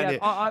Batman here,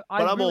 but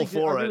I'm all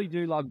for it. I really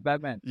do love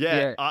Batman.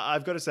 Yeah.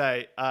 I've got to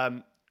say,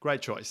 great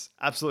choice.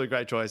 Absolutely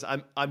great choice.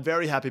 I'm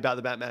very happy about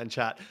the Batman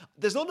chat.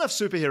 There's not enough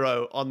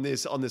superhero on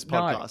this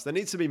podcast. No. There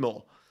needs to be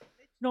more.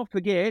 Let's not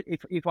forget,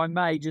 if I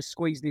may just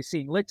squeeze this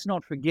in, let's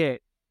not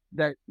forget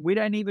that we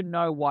don't even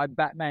know why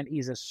Batman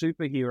is a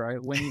superhero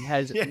when he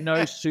has no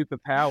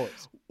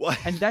superpowers. What?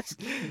 And that's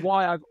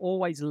why I've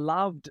always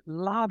loved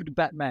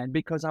Batman,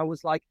 because I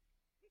was like,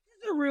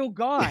 this is a real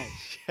guy.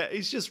 Yeah,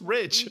 he's just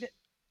rich.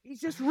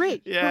 He's just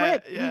rich. Yeah,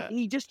 correct. Yeah.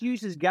 He just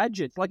uses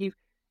gadgets. Like, if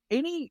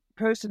any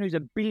person who's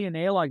a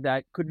billionaire like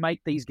that could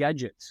make these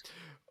gadgets.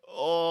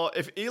 Or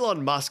if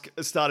Elon Musk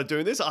started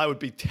doing this, I would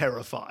be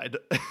terrified.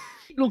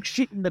 He looks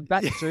shit in the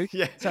bat suit.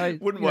 Yeah, so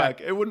it wouldn't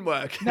work. It wouldn't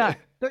work. No,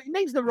 it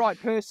needs the right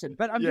person.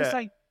 But I'm just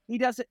saying, he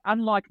doesn't,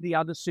 unlike the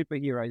other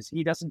superheroes,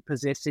 he doesn't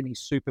possess any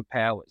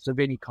superpowers of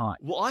any kind.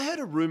 Well, I heard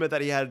a rumor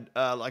that he had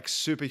like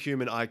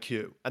superhuman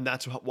IQ, and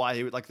that's why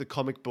he, like the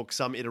comic book,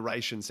 some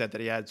iteration said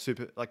that he had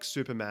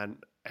Superman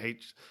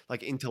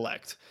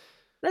intellect.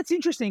 That's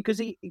interesting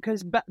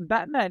because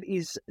Batman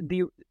is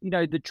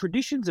the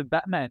traditions of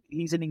Batman.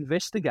 He's an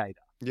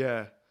investigator.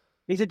 Yeah,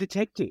 he's a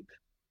detective.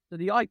 So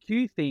the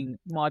IQ thing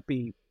might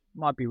be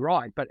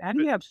right, but how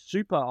do you have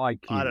super IQ?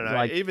 I don't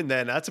know. Even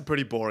then, that's a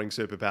pretty boring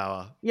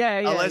superpower.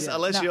 Yeah.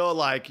 Unless you're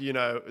like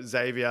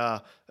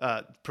Xavier,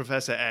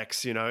 Professor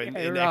X, in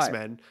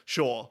X-Men.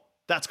 Sure,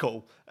 that's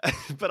cool.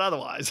 But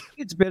otherwise,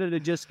 it's better to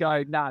just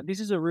go, nah, this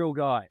is a real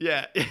guy.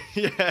 Yeah.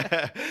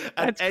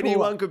 And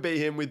anyone could be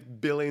him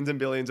with billions and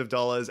billions of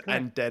dollars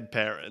and dead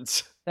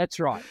parents. That's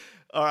right.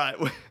 All right.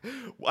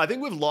 I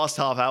think we've lost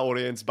half our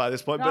audience by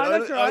this point,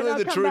 but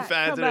only the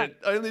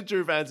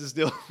true fans are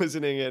still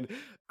listening in.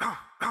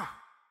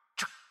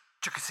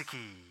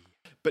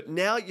 But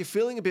now you're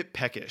feeling a bit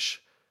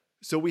peckish.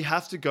 So we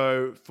have to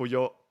go for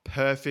your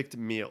perfect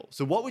meal.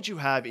 So what would you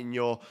have in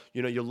your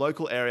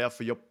local area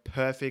for your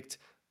perfect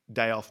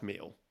day off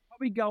meal?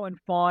 Probably go and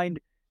find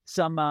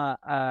some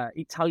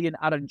Italian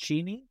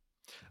arancini.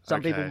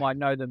 Some people might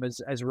know them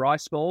as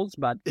rice balls,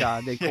 but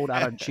they're called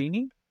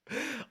arancini.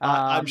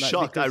 I'm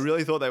shocked. I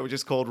really thought they were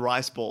just called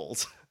rice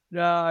balls.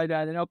 No,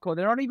 they're not called.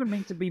 They're not even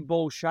meant to be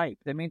ball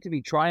shaped. They're meant to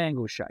be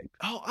triangle shaped.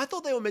 Oh, I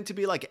thought they were meant to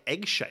be like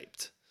egg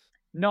shaped.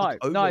 No,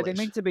 they're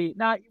meant to be.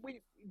 No,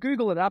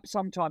 Google it up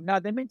sometime. No,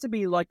 they're meant to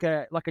be like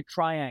a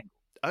triangle.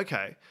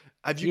 Okay.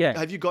 Have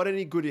you got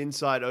any good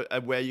insight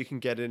of where you can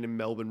get it in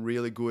Melbourne?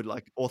 Really good,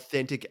 like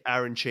authentic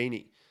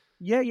arancini.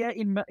 Yeah.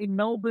 In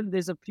Melbourne,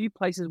 there's a few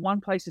places.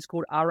 One place is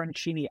called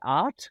Arancini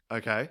Art.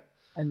 Okay.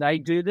 And they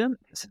do them.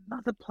 There's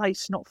another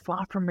place not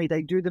far from me.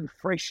 They do them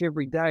fresh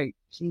every day.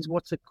 Geez,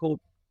 what's it called?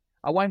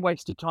 I won't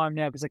waste your time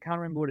now because I can't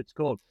remember what it's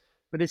called.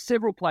 But there's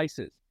several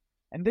places.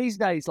 And these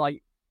days,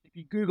 like, if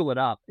you Google it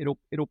up,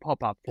 it'll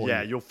pop up for you.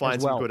 Yeah, you'll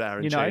find some good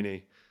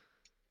arancini.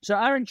 So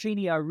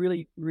arancini are a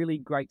really, really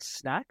great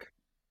snack.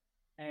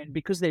 And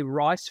because they're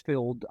rice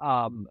filled,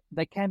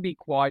 they can be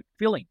quite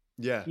filling.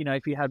 Yeah. Even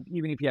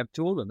if you have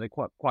two of them, they're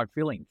quite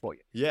filling for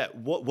you. Yeah.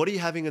 What are you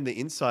having on the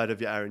inside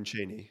of your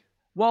arancini?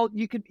 Well,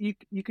 you can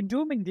do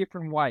them in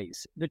different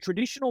ways. The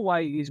traditional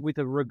way is with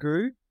a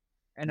ragu,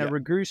 and a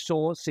ragu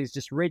sauce is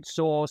just red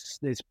sauce.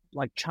 There's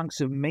like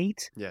chunks of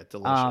meat. Yeah,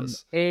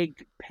 delicious.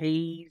 Egg,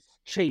 peas,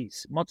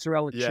 cheese,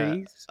 mozzarella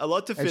cheese. A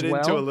lot to fit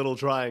into a little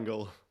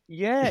triangle.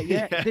 Yeah.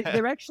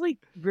 They're actually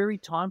very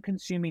time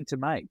consuming to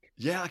make.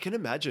 Yeah, I can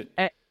imagine.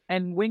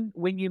 And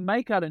when you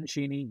make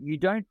arancini, you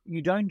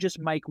don't just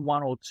make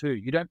one or two.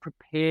 You don't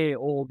prepare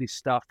all this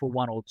stuff for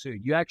one or two.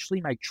 You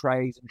actually make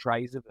trays and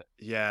trays of it.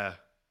 Yeah.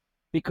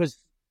 Because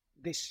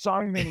there's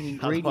so many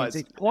ingredients.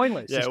 It's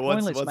pointless. It's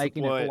pointless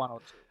making it for one or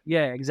two.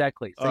 Yeah,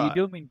 exactly. So you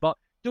do them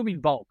Do them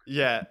in bulk.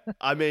 Yeah.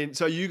 I mean,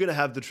 so you're going to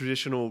have the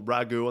traditional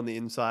ragu on the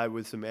inside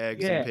with some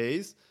eggs and Yeah.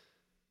 peas?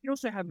 You can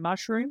also have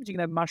mushrooms. You can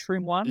have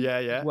mushroom one Yeah,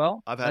 as yeah.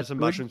 well. I've had That's some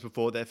good. mushrooms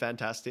before. They're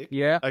fantastic.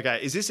 Yeah. Okay.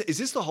 Is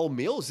this the whole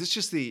meal? Is this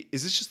just the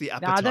Nah,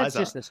 that's appetizer?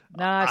 just this.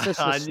 Nah, it's just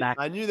a snack.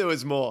 I knew there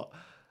was more.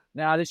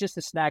 Nah, there's just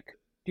a snack.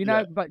 Do you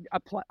Yeah. know?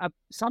 But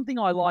something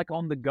I like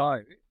on the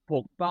go: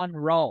 pork bun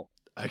roll.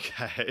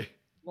 Okay.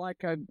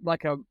 Like a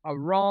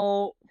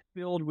roll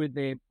filled with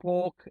their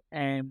pork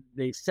and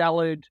their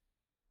salad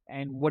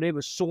and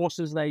whatever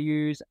sauces they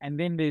use, and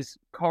then there's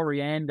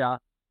coriander,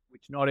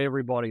 which not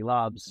everybody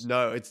loves.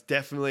 No, it's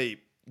definitely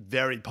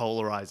very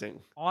polarizing.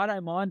 I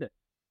don't mind it.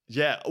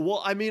 Yeah.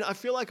 Well, I mean, I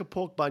feel like a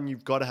pork bun,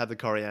 you've got to have the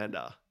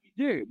coriander.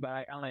 You do,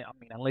 but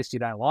unless you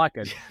don't like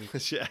it,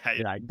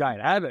 don't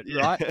have it,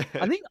 Yeah. right?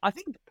 I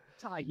think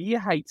Tahir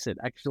hates it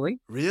actually.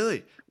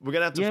 Really? We're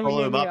gonna have to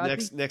follow him up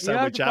next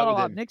time we chat with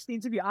him. Next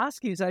interview,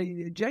 ask him.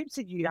 Say, James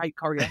said you hate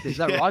coriander. Is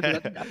that right?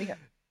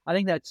 I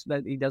think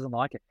that he doesn't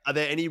like it. Are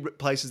there any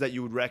places that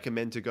you would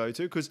recommend to go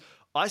to? Because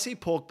I see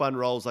pork bun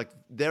rolls, like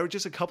there are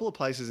just a couple of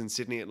places in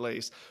Sydney at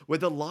least where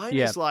the line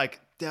is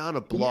like down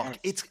a block. Yes.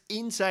 It's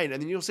insane.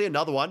 And then you'll see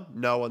another one,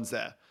 no one's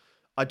there.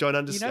 I don't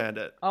understand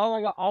it. Oh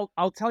my God.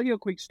 I'll tell you a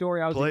quick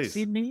story. I was in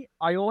Sydney.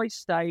 I always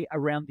stay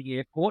around the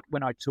airport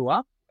when I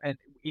tour and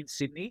in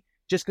Sydney,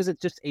 just because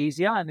it's just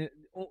easier. And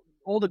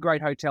all the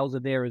great hotels are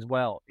there as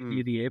well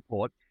near the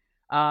airport.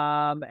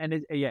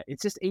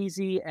 It's just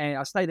easy, and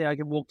I stay there. I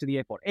can walk to the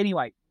airport.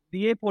 Anyway,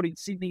 the airport in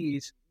Sydney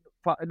is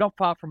not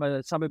far from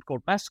a suburb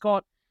called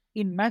Mascot.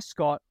 In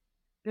Mascot,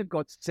 they've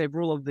got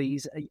several of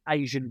these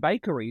Asian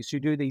bakeries who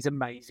do these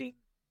amazing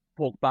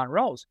pork bun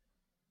rolls.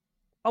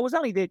 I was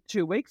only there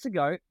 2 weeks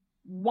ago.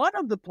 One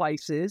of the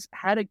places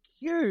had a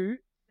queue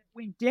that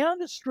went down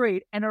the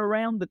street and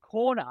around the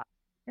corner,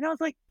 and I was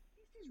like,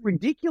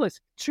 ridiculous.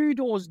 2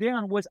 doors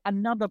down was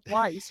another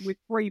place with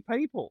 3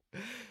 people.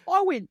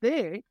 I went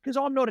there because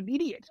I'm not an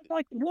idiot.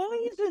 Like,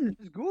 why isn't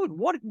it good?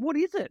 What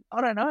is it?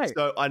 I don't know.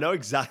 So I know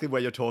exactly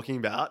what you're talking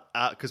about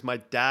because my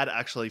dad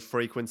actually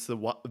frequents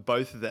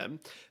both of them.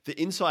 The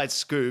inside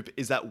scoop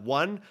is that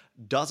one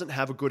doesn't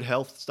have a good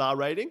health star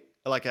rating,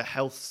 like a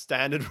health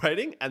standard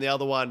rating, and the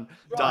other one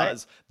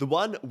does. The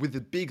one with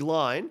the big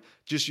line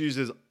just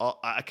uses,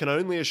 I can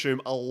only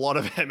assume, a lot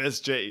of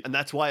MSG, and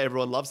that's why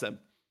everyone loves them.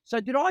 So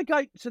did I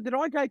go to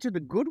the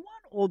good one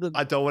or the?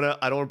 I don't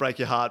want to break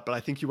your heart, but I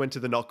think you went to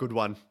the not good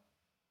one.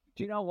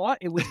 Do you know what?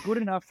 It was good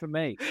enough for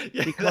me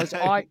because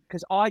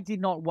I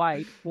did not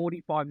wait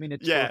 45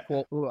 minutes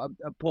for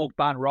a pork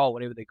bun roll,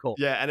 whatever they call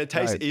it. Yeah, and it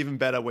tastes even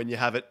better when you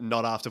have it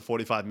not after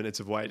 45 minutes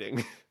of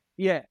waiting.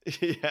 Yeah.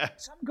 Yeah.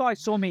 Some guy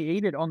saw me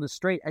eat it on the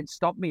street and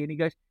stopped me, and he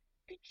goes,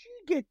 "Did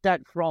you get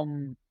that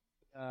from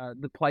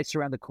the place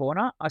around the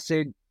corner?" I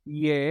said,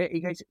 "Yeah."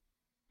 He goes,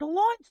 "The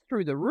line's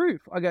through the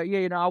roof." I go,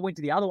 "Yeah, I went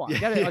to the other one.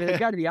 Go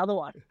to the other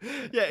one."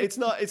 Yeah, it's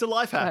a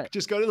life hack.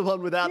 Just go to the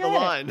one without the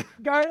line.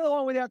 Go to the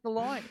one without the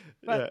line.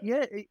 But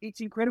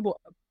it's incredible.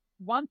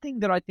 One thing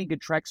that I think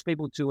attracts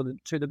people to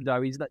them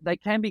though is that they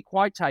can be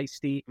quite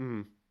tasty.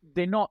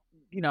 They're not,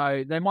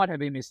 they might have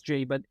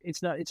MSG, but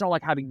it's not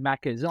like having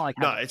Macca's. It's not like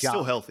it's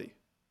still healthy.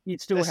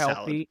 It's still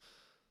healthy,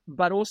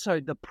 but also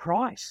the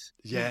price.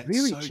 Yeah,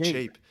 very so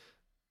cheap.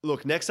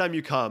 Look, next time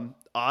you come,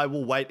 I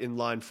will wait in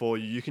line for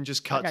you. You can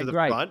just cut to the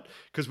front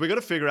because we've got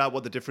to figure out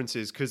what the difference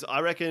is because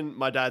I reckon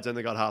my dad's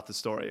only got half the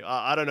story.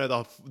 I don't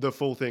know the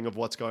full thing of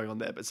what's going on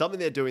there, but something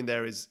they're doing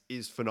there is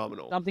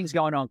phenomenal. Something's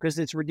going on because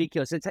it's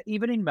ridiculous. It's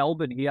even in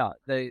Melbourne here,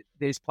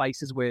 there's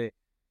places where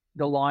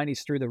the line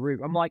is through the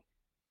roof. I'm like,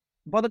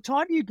 by the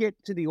time you get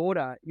to the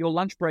order, your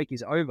lunch break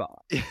is over.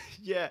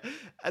 Yeah,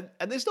 and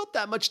there's not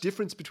that much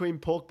difference between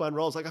pork bun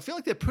rolls. Like I feel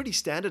like they're pretty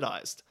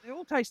standardized. They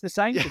all taste the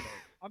same to me.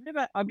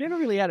 I've never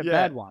really had a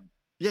bad one.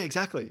 Yeah,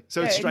 exactly.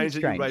 So it's strange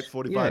that you wait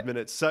 45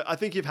 minutes. So I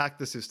think you've hacked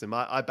the system.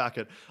 I back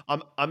it.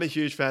 I'm a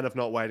huge fan of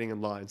not waiting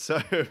in line.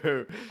 So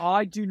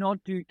I do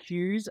not do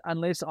queues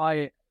unless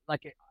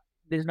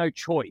there's no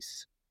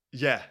choice.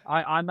 Yeah.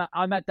 I'm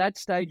at that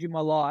stage in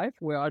my life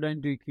where I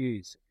don't do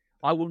queues.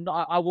 I will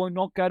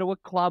not go to a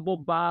club or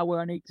bar where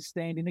I need to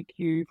stand in a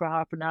queue for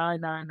half an hour.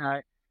 No.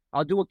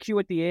 I'll do a queue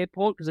at the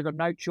airport because I've got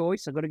no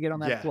choice. I've got to get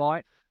on that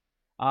flight.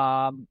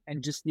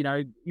 And just,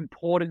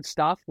 important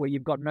stuff where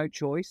you've got no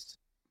choice.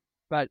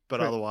 But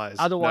otherwise,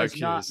 no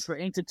queues. For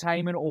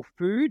entertainment or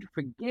food,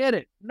 forget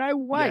it. No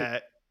way.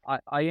 Yeah.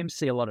 I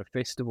MC a lot of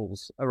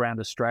festivals around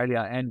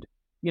Australia, and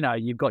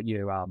you've got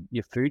your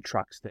food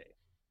trucks there,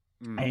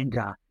 and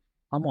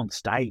I'm on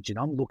stage and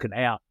I'm looking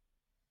out.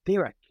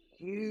 There are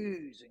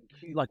queues and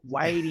queues, like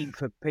waiting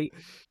for people,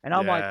 and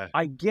I'm like,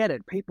 I get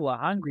it. People are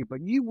hungry,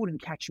 but you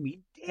wouldn't catch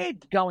me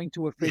dead going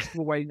to a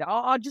festival waiting.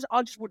 I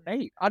just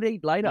wouldn't eat. I'd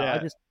eat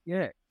later.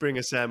 Bring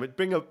a sandwich.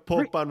 Bring a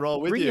pork bun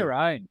roll with you. Bring your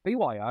own.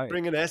 BYO.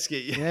 Bring an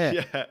esky.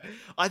 Yeah.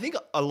 I think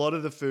a lot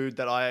of the food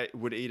that I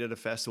would eat at a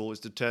festival is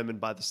determined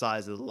by the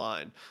size of the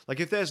line.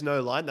 Like if there's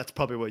no line, that's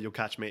probably where you'll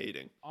catch me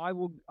eating.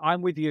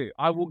 I'm with you.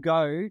 I will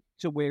go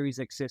to where is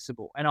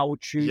accessible, and I will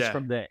choose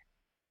from there.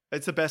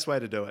 It's the best way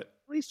to do it.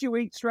 At least you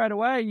eat straight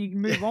away. You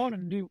can move on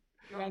and do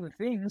other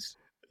things.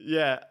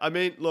 Yeah, I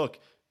mean, look,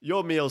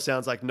 your meal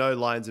sounds like no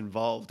lines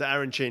involved. The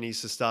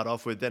arancinis to start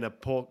off with, then a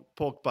pork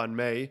banh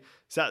mi.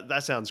 So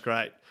that sounds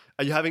great.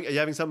 Are you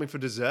having something for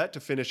dessert to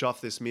finish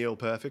off this meal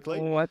perfectly?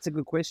 Oh, that's a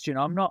good question.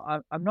 I'm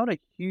not a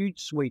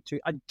huge sweet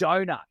tooth. A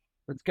donut.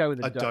 Let's go with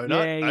a A donut. donut?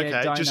 Yeah, yeah,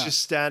 Okay, just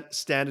your donut.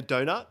 standard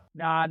donut?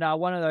 Nah,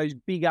 one of those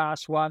big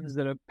ass ones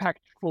that are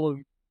packed full of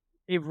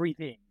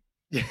everything.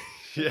 Yeah,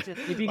 yeah.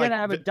 If you're Like, gonna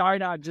have a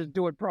donut, just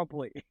do it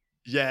properly.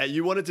 yeah,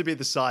 you want it to be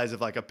the size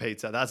of like a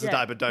pizza. That's the Yeah,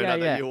 type of yeah, donut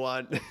that yeah. you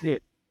want. That's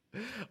it.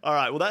 All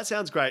right, well, that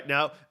sounds great.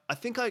 Now, I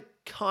think I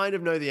kind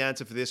of know the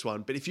answer for this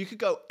one, but if you could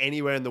go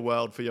anywhere in the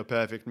world for your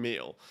perfect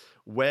meal,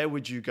 where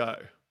would you go?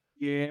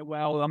 Yeah,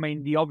 well, I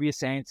mean, the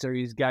obvious answer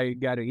is go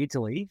to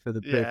Italy for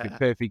the Yeah.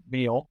 perfect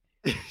meal.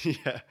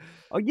 Yeah.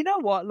 Oh, you know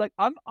what? Like,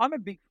 I'm a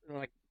big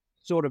like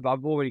sort of.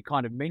 I've already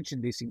kind of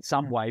mentioned this in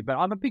some way, but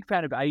I'm a big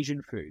fan of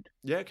Asian food.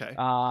 Yeah, okay.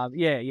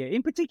 Yeah.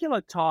 In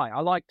particular, Thai. I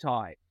like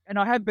Thai, and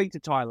I have been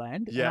to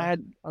Thailand, and I Yeah.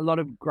 had a lot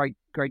of great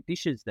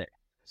dishes there.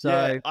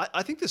 Yeah, So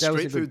I think the that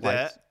was a street good food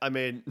there, place. I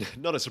mean,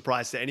 not a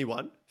surprise to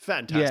anyone. Yeah,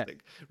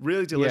 Fantastic.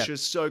 Really yeah,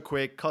 delicious, so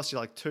quick, cost you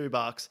like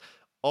 $2.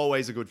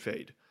 Always a good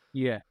feed.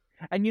 yeah.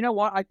 And you know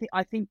what?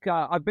 I think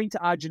I've been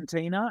to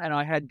Argentina, and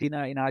I had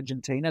dinner in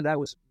Argentina. That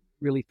was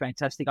really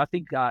fantastic. I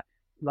think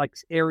like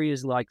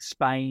areas like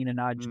Spain and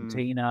Mm.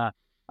 Argentina,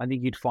 I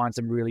think you'd find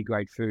some really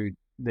great food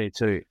there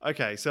too.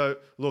 Okay, so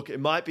look, it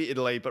might be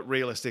Italy, but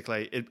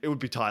realistically, it would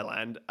be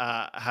Thailand,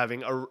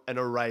 having an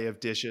array of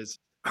dishes.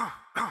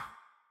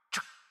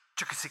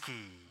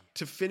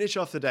 To finish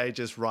off the day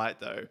just right,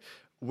 though,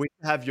 we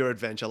have your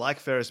adventure, like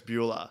Ferris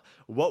Bueller.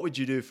 What would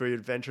you do for your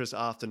adventurous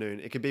afternoon?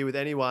 It can be with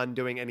anyone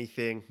doing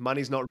anything.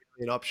 Money's not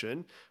really an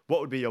option. What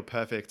would be your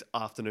perfect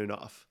afternoon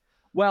off?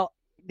 Well,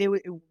 there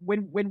were,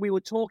 when we were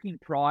talking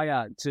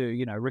prior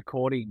to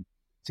recording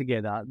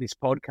together this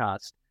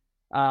podcast,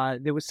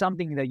 there was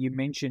something that you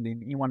mentioned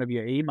in one of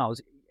your emails.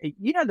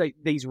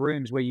 These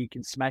rooms where you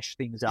can smash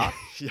things up,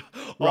 Yeah.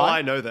 Oh, right?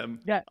 I know them.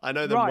 Yeah, I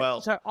know them right.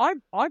 well. So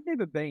I've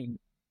never been.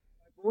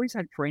 I've always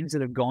had friends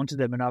that have gone to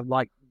them, and I'm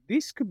like,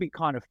 this could be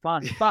kind of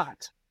fun.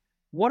 But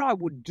what I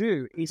would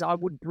do is I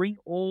would bring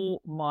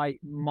all my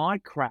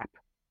crap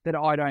that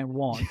I don't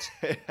want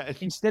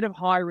instead of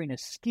hiring a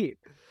skip,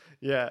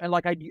 Yeah. and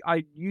like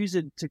I use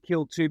it to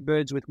kill two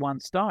birds with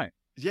one stone.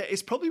 Yeah,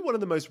 it's probably one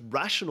of the most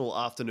rational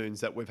afternoons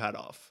that we've had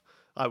off,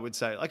 I would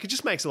say. Like, it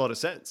just makes a lot of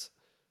sense.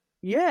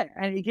 Yeah,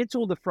 and it gets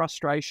all the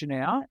frustration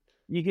out.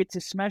 You get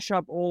to smash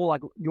up all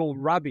like your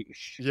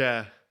rubbish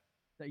Yeah.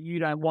 that you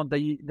don't want that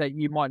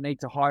you might need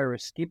to hire a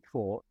skip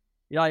for.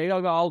 You got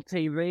an old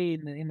TV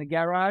in the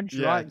garage,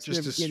 Yeah, right? Instead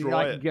just of getting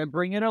destroy it.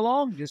 bring it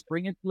along, just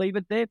bring it, leave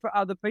it there for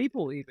other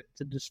people even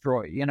to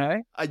destroy.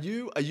 Are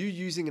you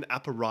using an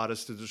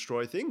apparatus to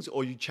destroy things,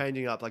 or are you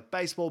changing up like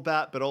baseball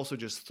bat, but also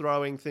just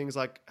throwing things?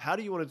 Like, how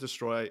do you want to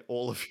destroy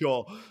all of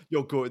your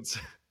goods?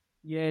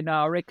 Yeah, no,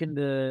 I reckon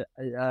the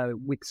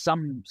with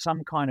some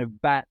kind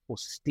of bat or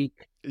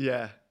stick.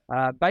 Yeah.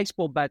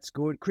 Baseball bat's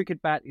good.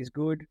 Cricket bat is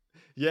good.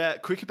 Yeah,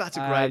 cricket bats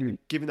are Um,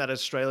 great, giving that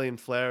Australian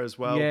flair as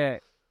well. yeah,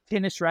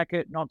 tennis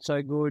racket not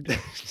so good.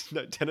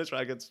 No, tennis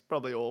rackets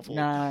probably awful.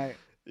 No,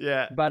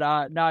 Yeah.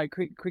 but no,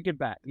 cricket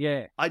bat.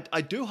 Yeah.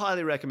 I do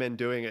highly recommend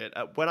doing it.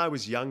 When I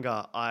was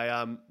younger,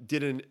 I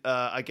did an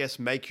I guess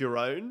make your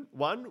own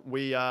one.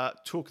 We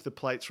took the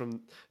plates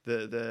from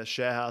the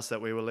share house that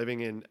we were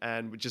living in,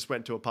 and we just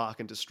went to a park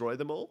and destroyed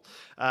them all.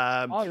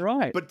 All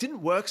right. But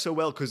didn't work so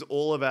well because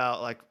all of our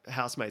like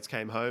housemates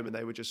came home and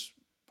they were just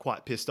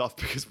quite pissed off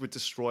because we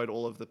destroyed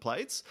all of the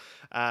plates.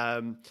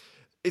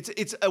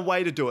 It's a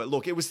way to do it.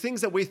 Look, it was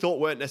things that we thought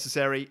weren't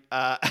necessary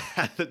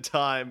at the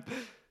time.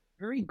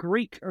 Very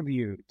Greek of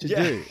you to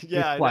Yeah, do.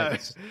 yeah, with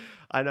plates.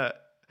 I know.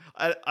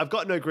 I've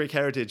got no Greek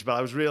heritage, but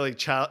I was really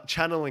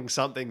channeling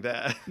something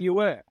there. You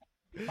were.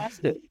 You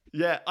must have.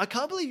 Yeah, I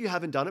can't believe you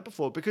haven't done it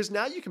before because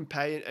now you can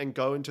pay and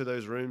go into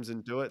those rooms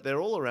and do it. They're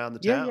all around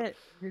the Yeah, town. yeah.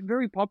 They're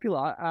very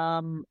popular.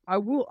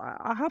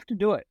 I have to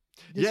do it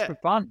just Yeah. for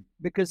fun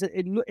because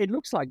it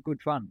looks like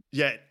good fun.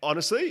 Yeah,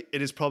 honestly,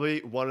 it is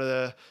probably one of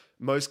the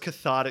most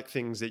cathartic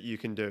things that you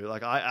can do.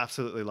 Like, I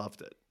absolutely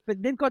loved it.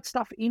 But they've got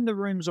stuff in the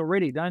rooms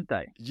already, don't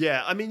they?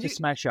 Yeah, I mean, To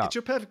smash up. it's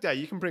your perfect day.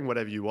 You can bring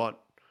whatever you want.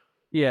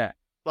 Yeah,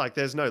 Like,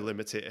 there's no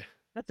limits here.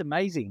 that's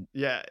amazing.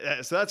 Yeah,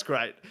 so that's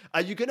great.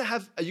 Are you gonna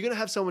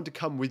have someone to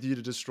come with you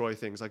to destroy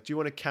things? Like, do you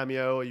want a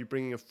cameo? Are you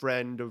bringing a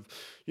friend?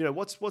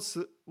 What's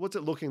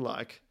it looking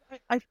like?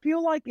 I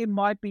feel like it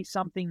might be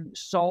something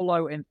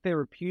solo and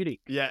therapeutic,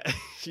 Yeah,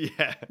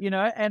 yeah.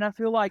 and I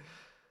feel like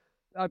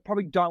I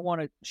probably don't want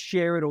to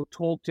share it or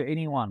talk to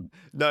anyone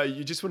No,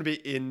 you just want to be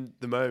in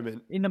the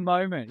moment. in the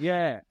moment.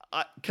 Yeah.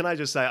 Can I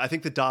just say, I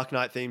think the Dark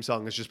Knight theme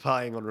song is just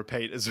playing on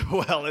repeat as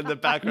well in the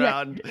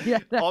background. Yeah,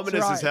 that's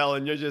Ominous right. as hell,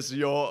 and you're That's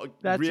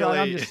really. right.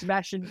 I'm just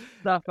smashing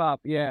stuff up.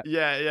 Yeah.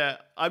 Yeah, yeah.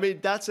 I mean,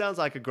 that sounds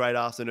like a great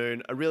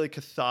afternoon, a really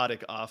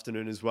cathartic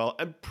afternoon as well.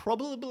 And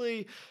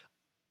probably,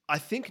 I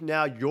think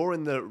now you're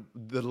in the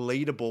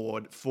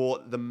leaderboard for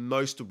the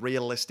most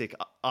realistic,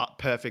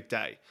 perfect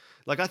day.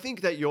 Like, I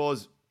think that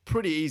yours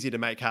pretty easy to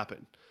make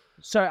happen.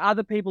 So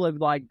other people have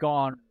like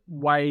gone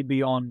way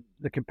beyond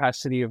the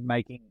capacity of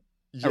making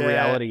a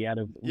reality out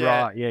of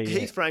right. Yeah, yeah.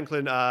 Heath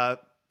Franklin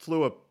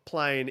flew a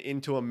plane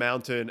into a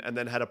mountain and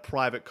then had a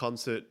private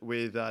concert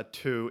with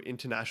 2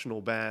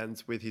 international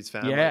bands with his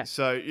family. Yeah.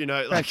 So,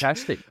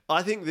 fantastic.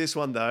 I think this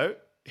one though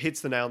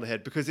hits the nail on the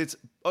head because it's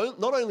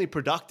not only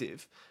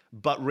productive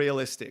but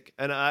realistic,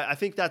 and I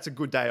think that's a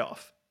good day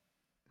off.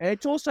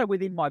 It's also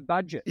within my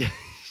budget.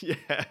 Yeah.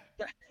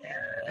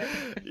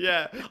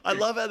 Yeah. I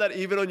love how that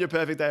even on your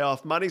perfect day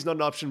off, money's not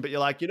an option, but you're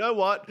like, you know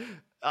what?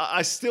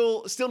 I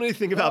still need to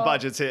think about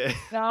budgets here.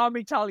 No, I'm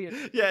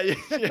Italian. Yeah.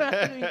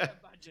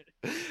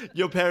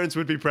 Your parents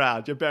would be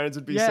proud. Your parents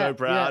would be so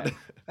proud. Yeah.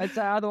 I'd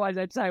say, otherwise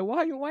they'd say, why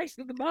are you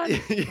wasting the money?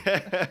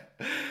 Yeah.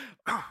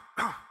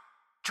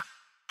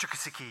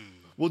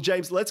 Well,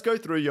 James, let's go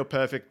through your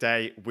perfect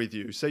day with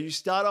you. So you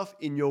start off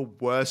in your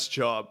worst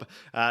job.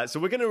 So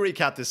we're going to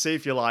recap this, see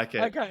if you like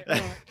it.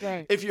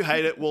 Okay. If you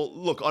hate it, well,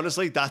 look,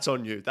 honestly, that's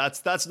on you.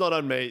 That's not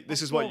on me.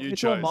 This is what you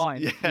chose. It's all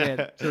mine.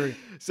 Yeah, true.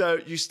 So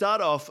you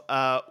start off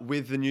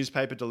with the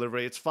newspaper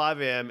delivery. It's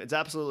 5 a.m. It's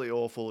absolutely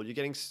awful.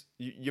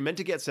 You're meant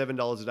to get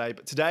 $7 a day,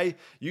 but today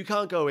you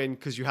can't go in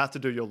because you have to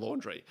do your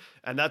laundry.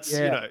 And that's,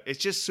 it's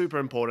just super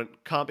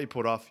important. Can't be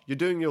put off. You're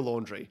doing your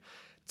laundry.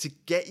 To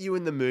get you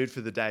in the mood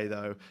for the day,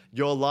 though,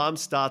 your alarm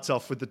starts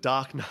off with the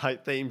Dark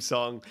Knight theme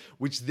song,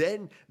 which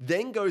then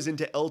goes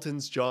into Elton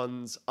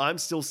John's I'm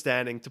Still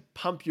Standing to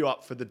pump you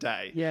up for the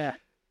day. Yeah,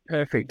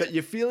 perfect. But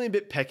you're feeling a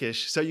bit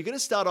peckish, so you're going to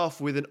start off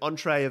with an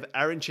entree of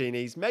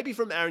arancinis, maybe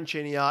from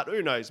Arancini Art,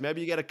 who knows,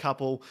 maybe you get a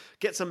couple,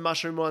 get some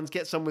mushroom ones,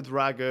 get some with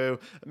ragu,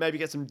 maybe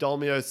get some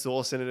dolmio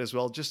sauce in it as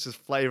well, just to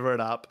flavor it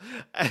up.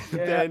 And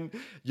then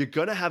you're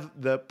going to have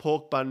the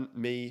pork bun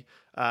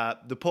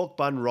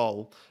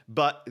roll.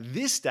 But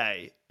this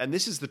day, and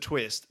this is the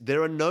twist,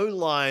 there are no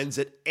lines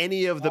at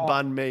any of the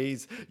bun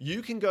me's.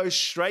 You can go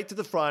straight to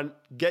the front,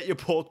 get your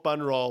pork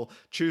bun roll,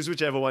 choose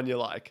whichever one you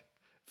like.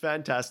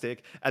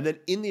 Fantastic. And then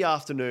in the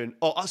afternoon,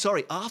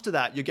 after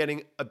that, you're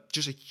getting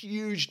just a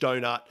huge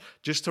donut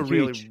just to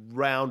really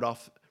round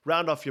off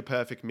your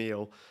perfect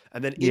meal.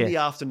 And then in the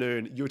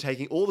afternoon, you're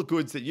taking all the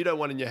goods that you don't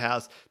want in your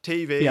house,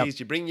 TVs,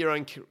 you bring your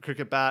own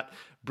cricket bat,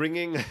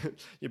 bringing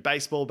your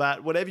baseball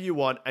bat, whatever you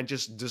want, and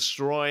just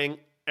destroying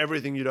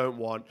everything you don't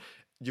want.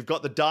 You've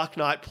got the Dark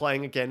Knight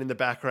playing again in the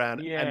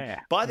background. Yeah.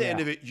 And by the end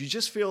of it, you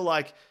just feel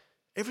like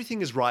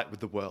everything is right with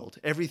the world.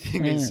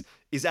 Everything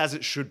is as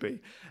it should be.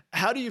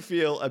 How do you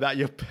feel about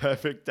your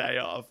perfect day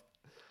off?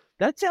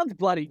 That sounds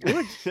bloody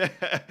good.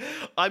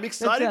 I'm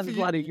excited for you.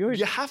 Bloody good.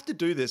 You have to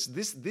do this.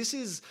 This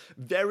is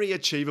very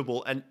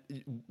achievable, and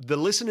the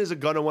listeners are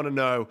going to want to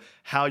know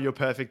how your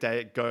perfect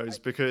day goes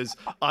because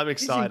I'm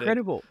excited. It's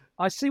incredible.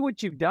 I see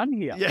what you've done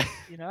here. Yeah.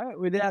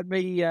 Without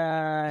me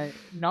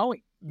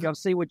knowing. I'll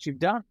see what you've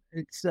done.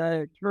 It's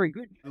very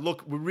good.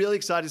 Look, we're really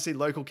excited to see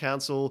local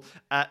council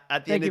at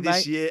the end of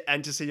this year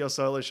and to see your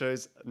solo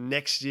shows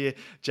next year.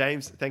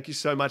 James, thank you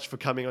so much for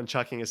coming on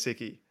Chucking a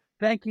Sickie.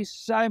 Thank you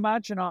so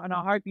much, and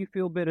I hope you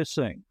feel better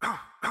soon.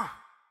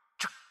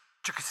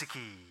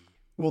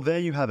 Well, there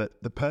you have it.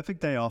 The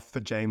perfect day off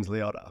for James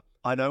Liotta.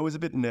 I know it was a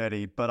bit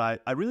nerdy, but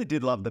I really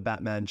did love the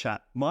Batman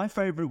chat. My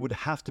favorite would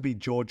have to be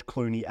George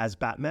Clooney as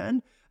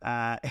Batman.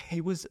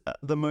 He was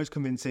the most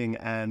convincing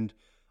and,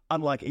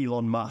 unlike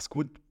Elon Musk,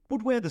 would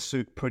wear the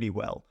suit pretty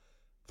well.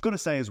 I've got to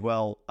say as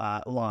well,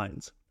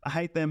 lines. I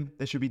hate them.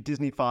 There should be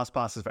Disney fast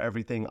passes for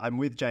everything. I'm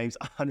with James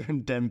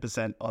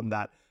 110% on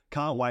that.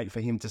 Can't wait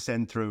for him to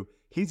send through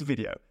his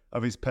video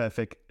of his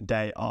perfect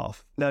day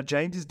off. Now,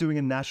 James is doing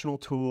a national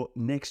tour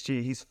next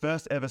year, his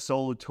first ever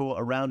solo tour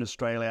around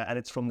Australia, and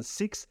it's from the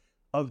 6th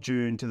of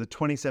June to the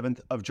 27th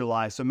of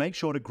July. So make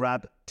sure to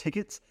grab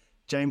tickets,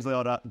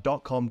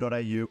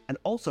 jamesliotta.com.au, and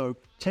also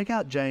check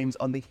out James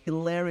on the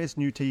hilarious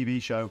new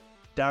TV show,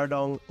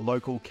 Darradong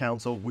Local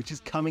Council, which is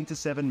coming to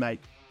 7 Mate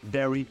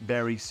very,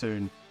 very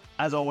soon.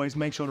 As always,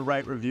 make sure to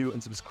rate, review,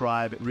 and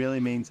subscribe. It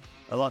really means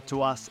a lot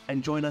to us.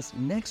 And join us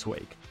next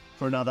week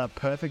for another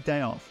perfect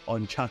day off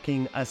on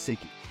Chucking a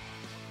Sickie.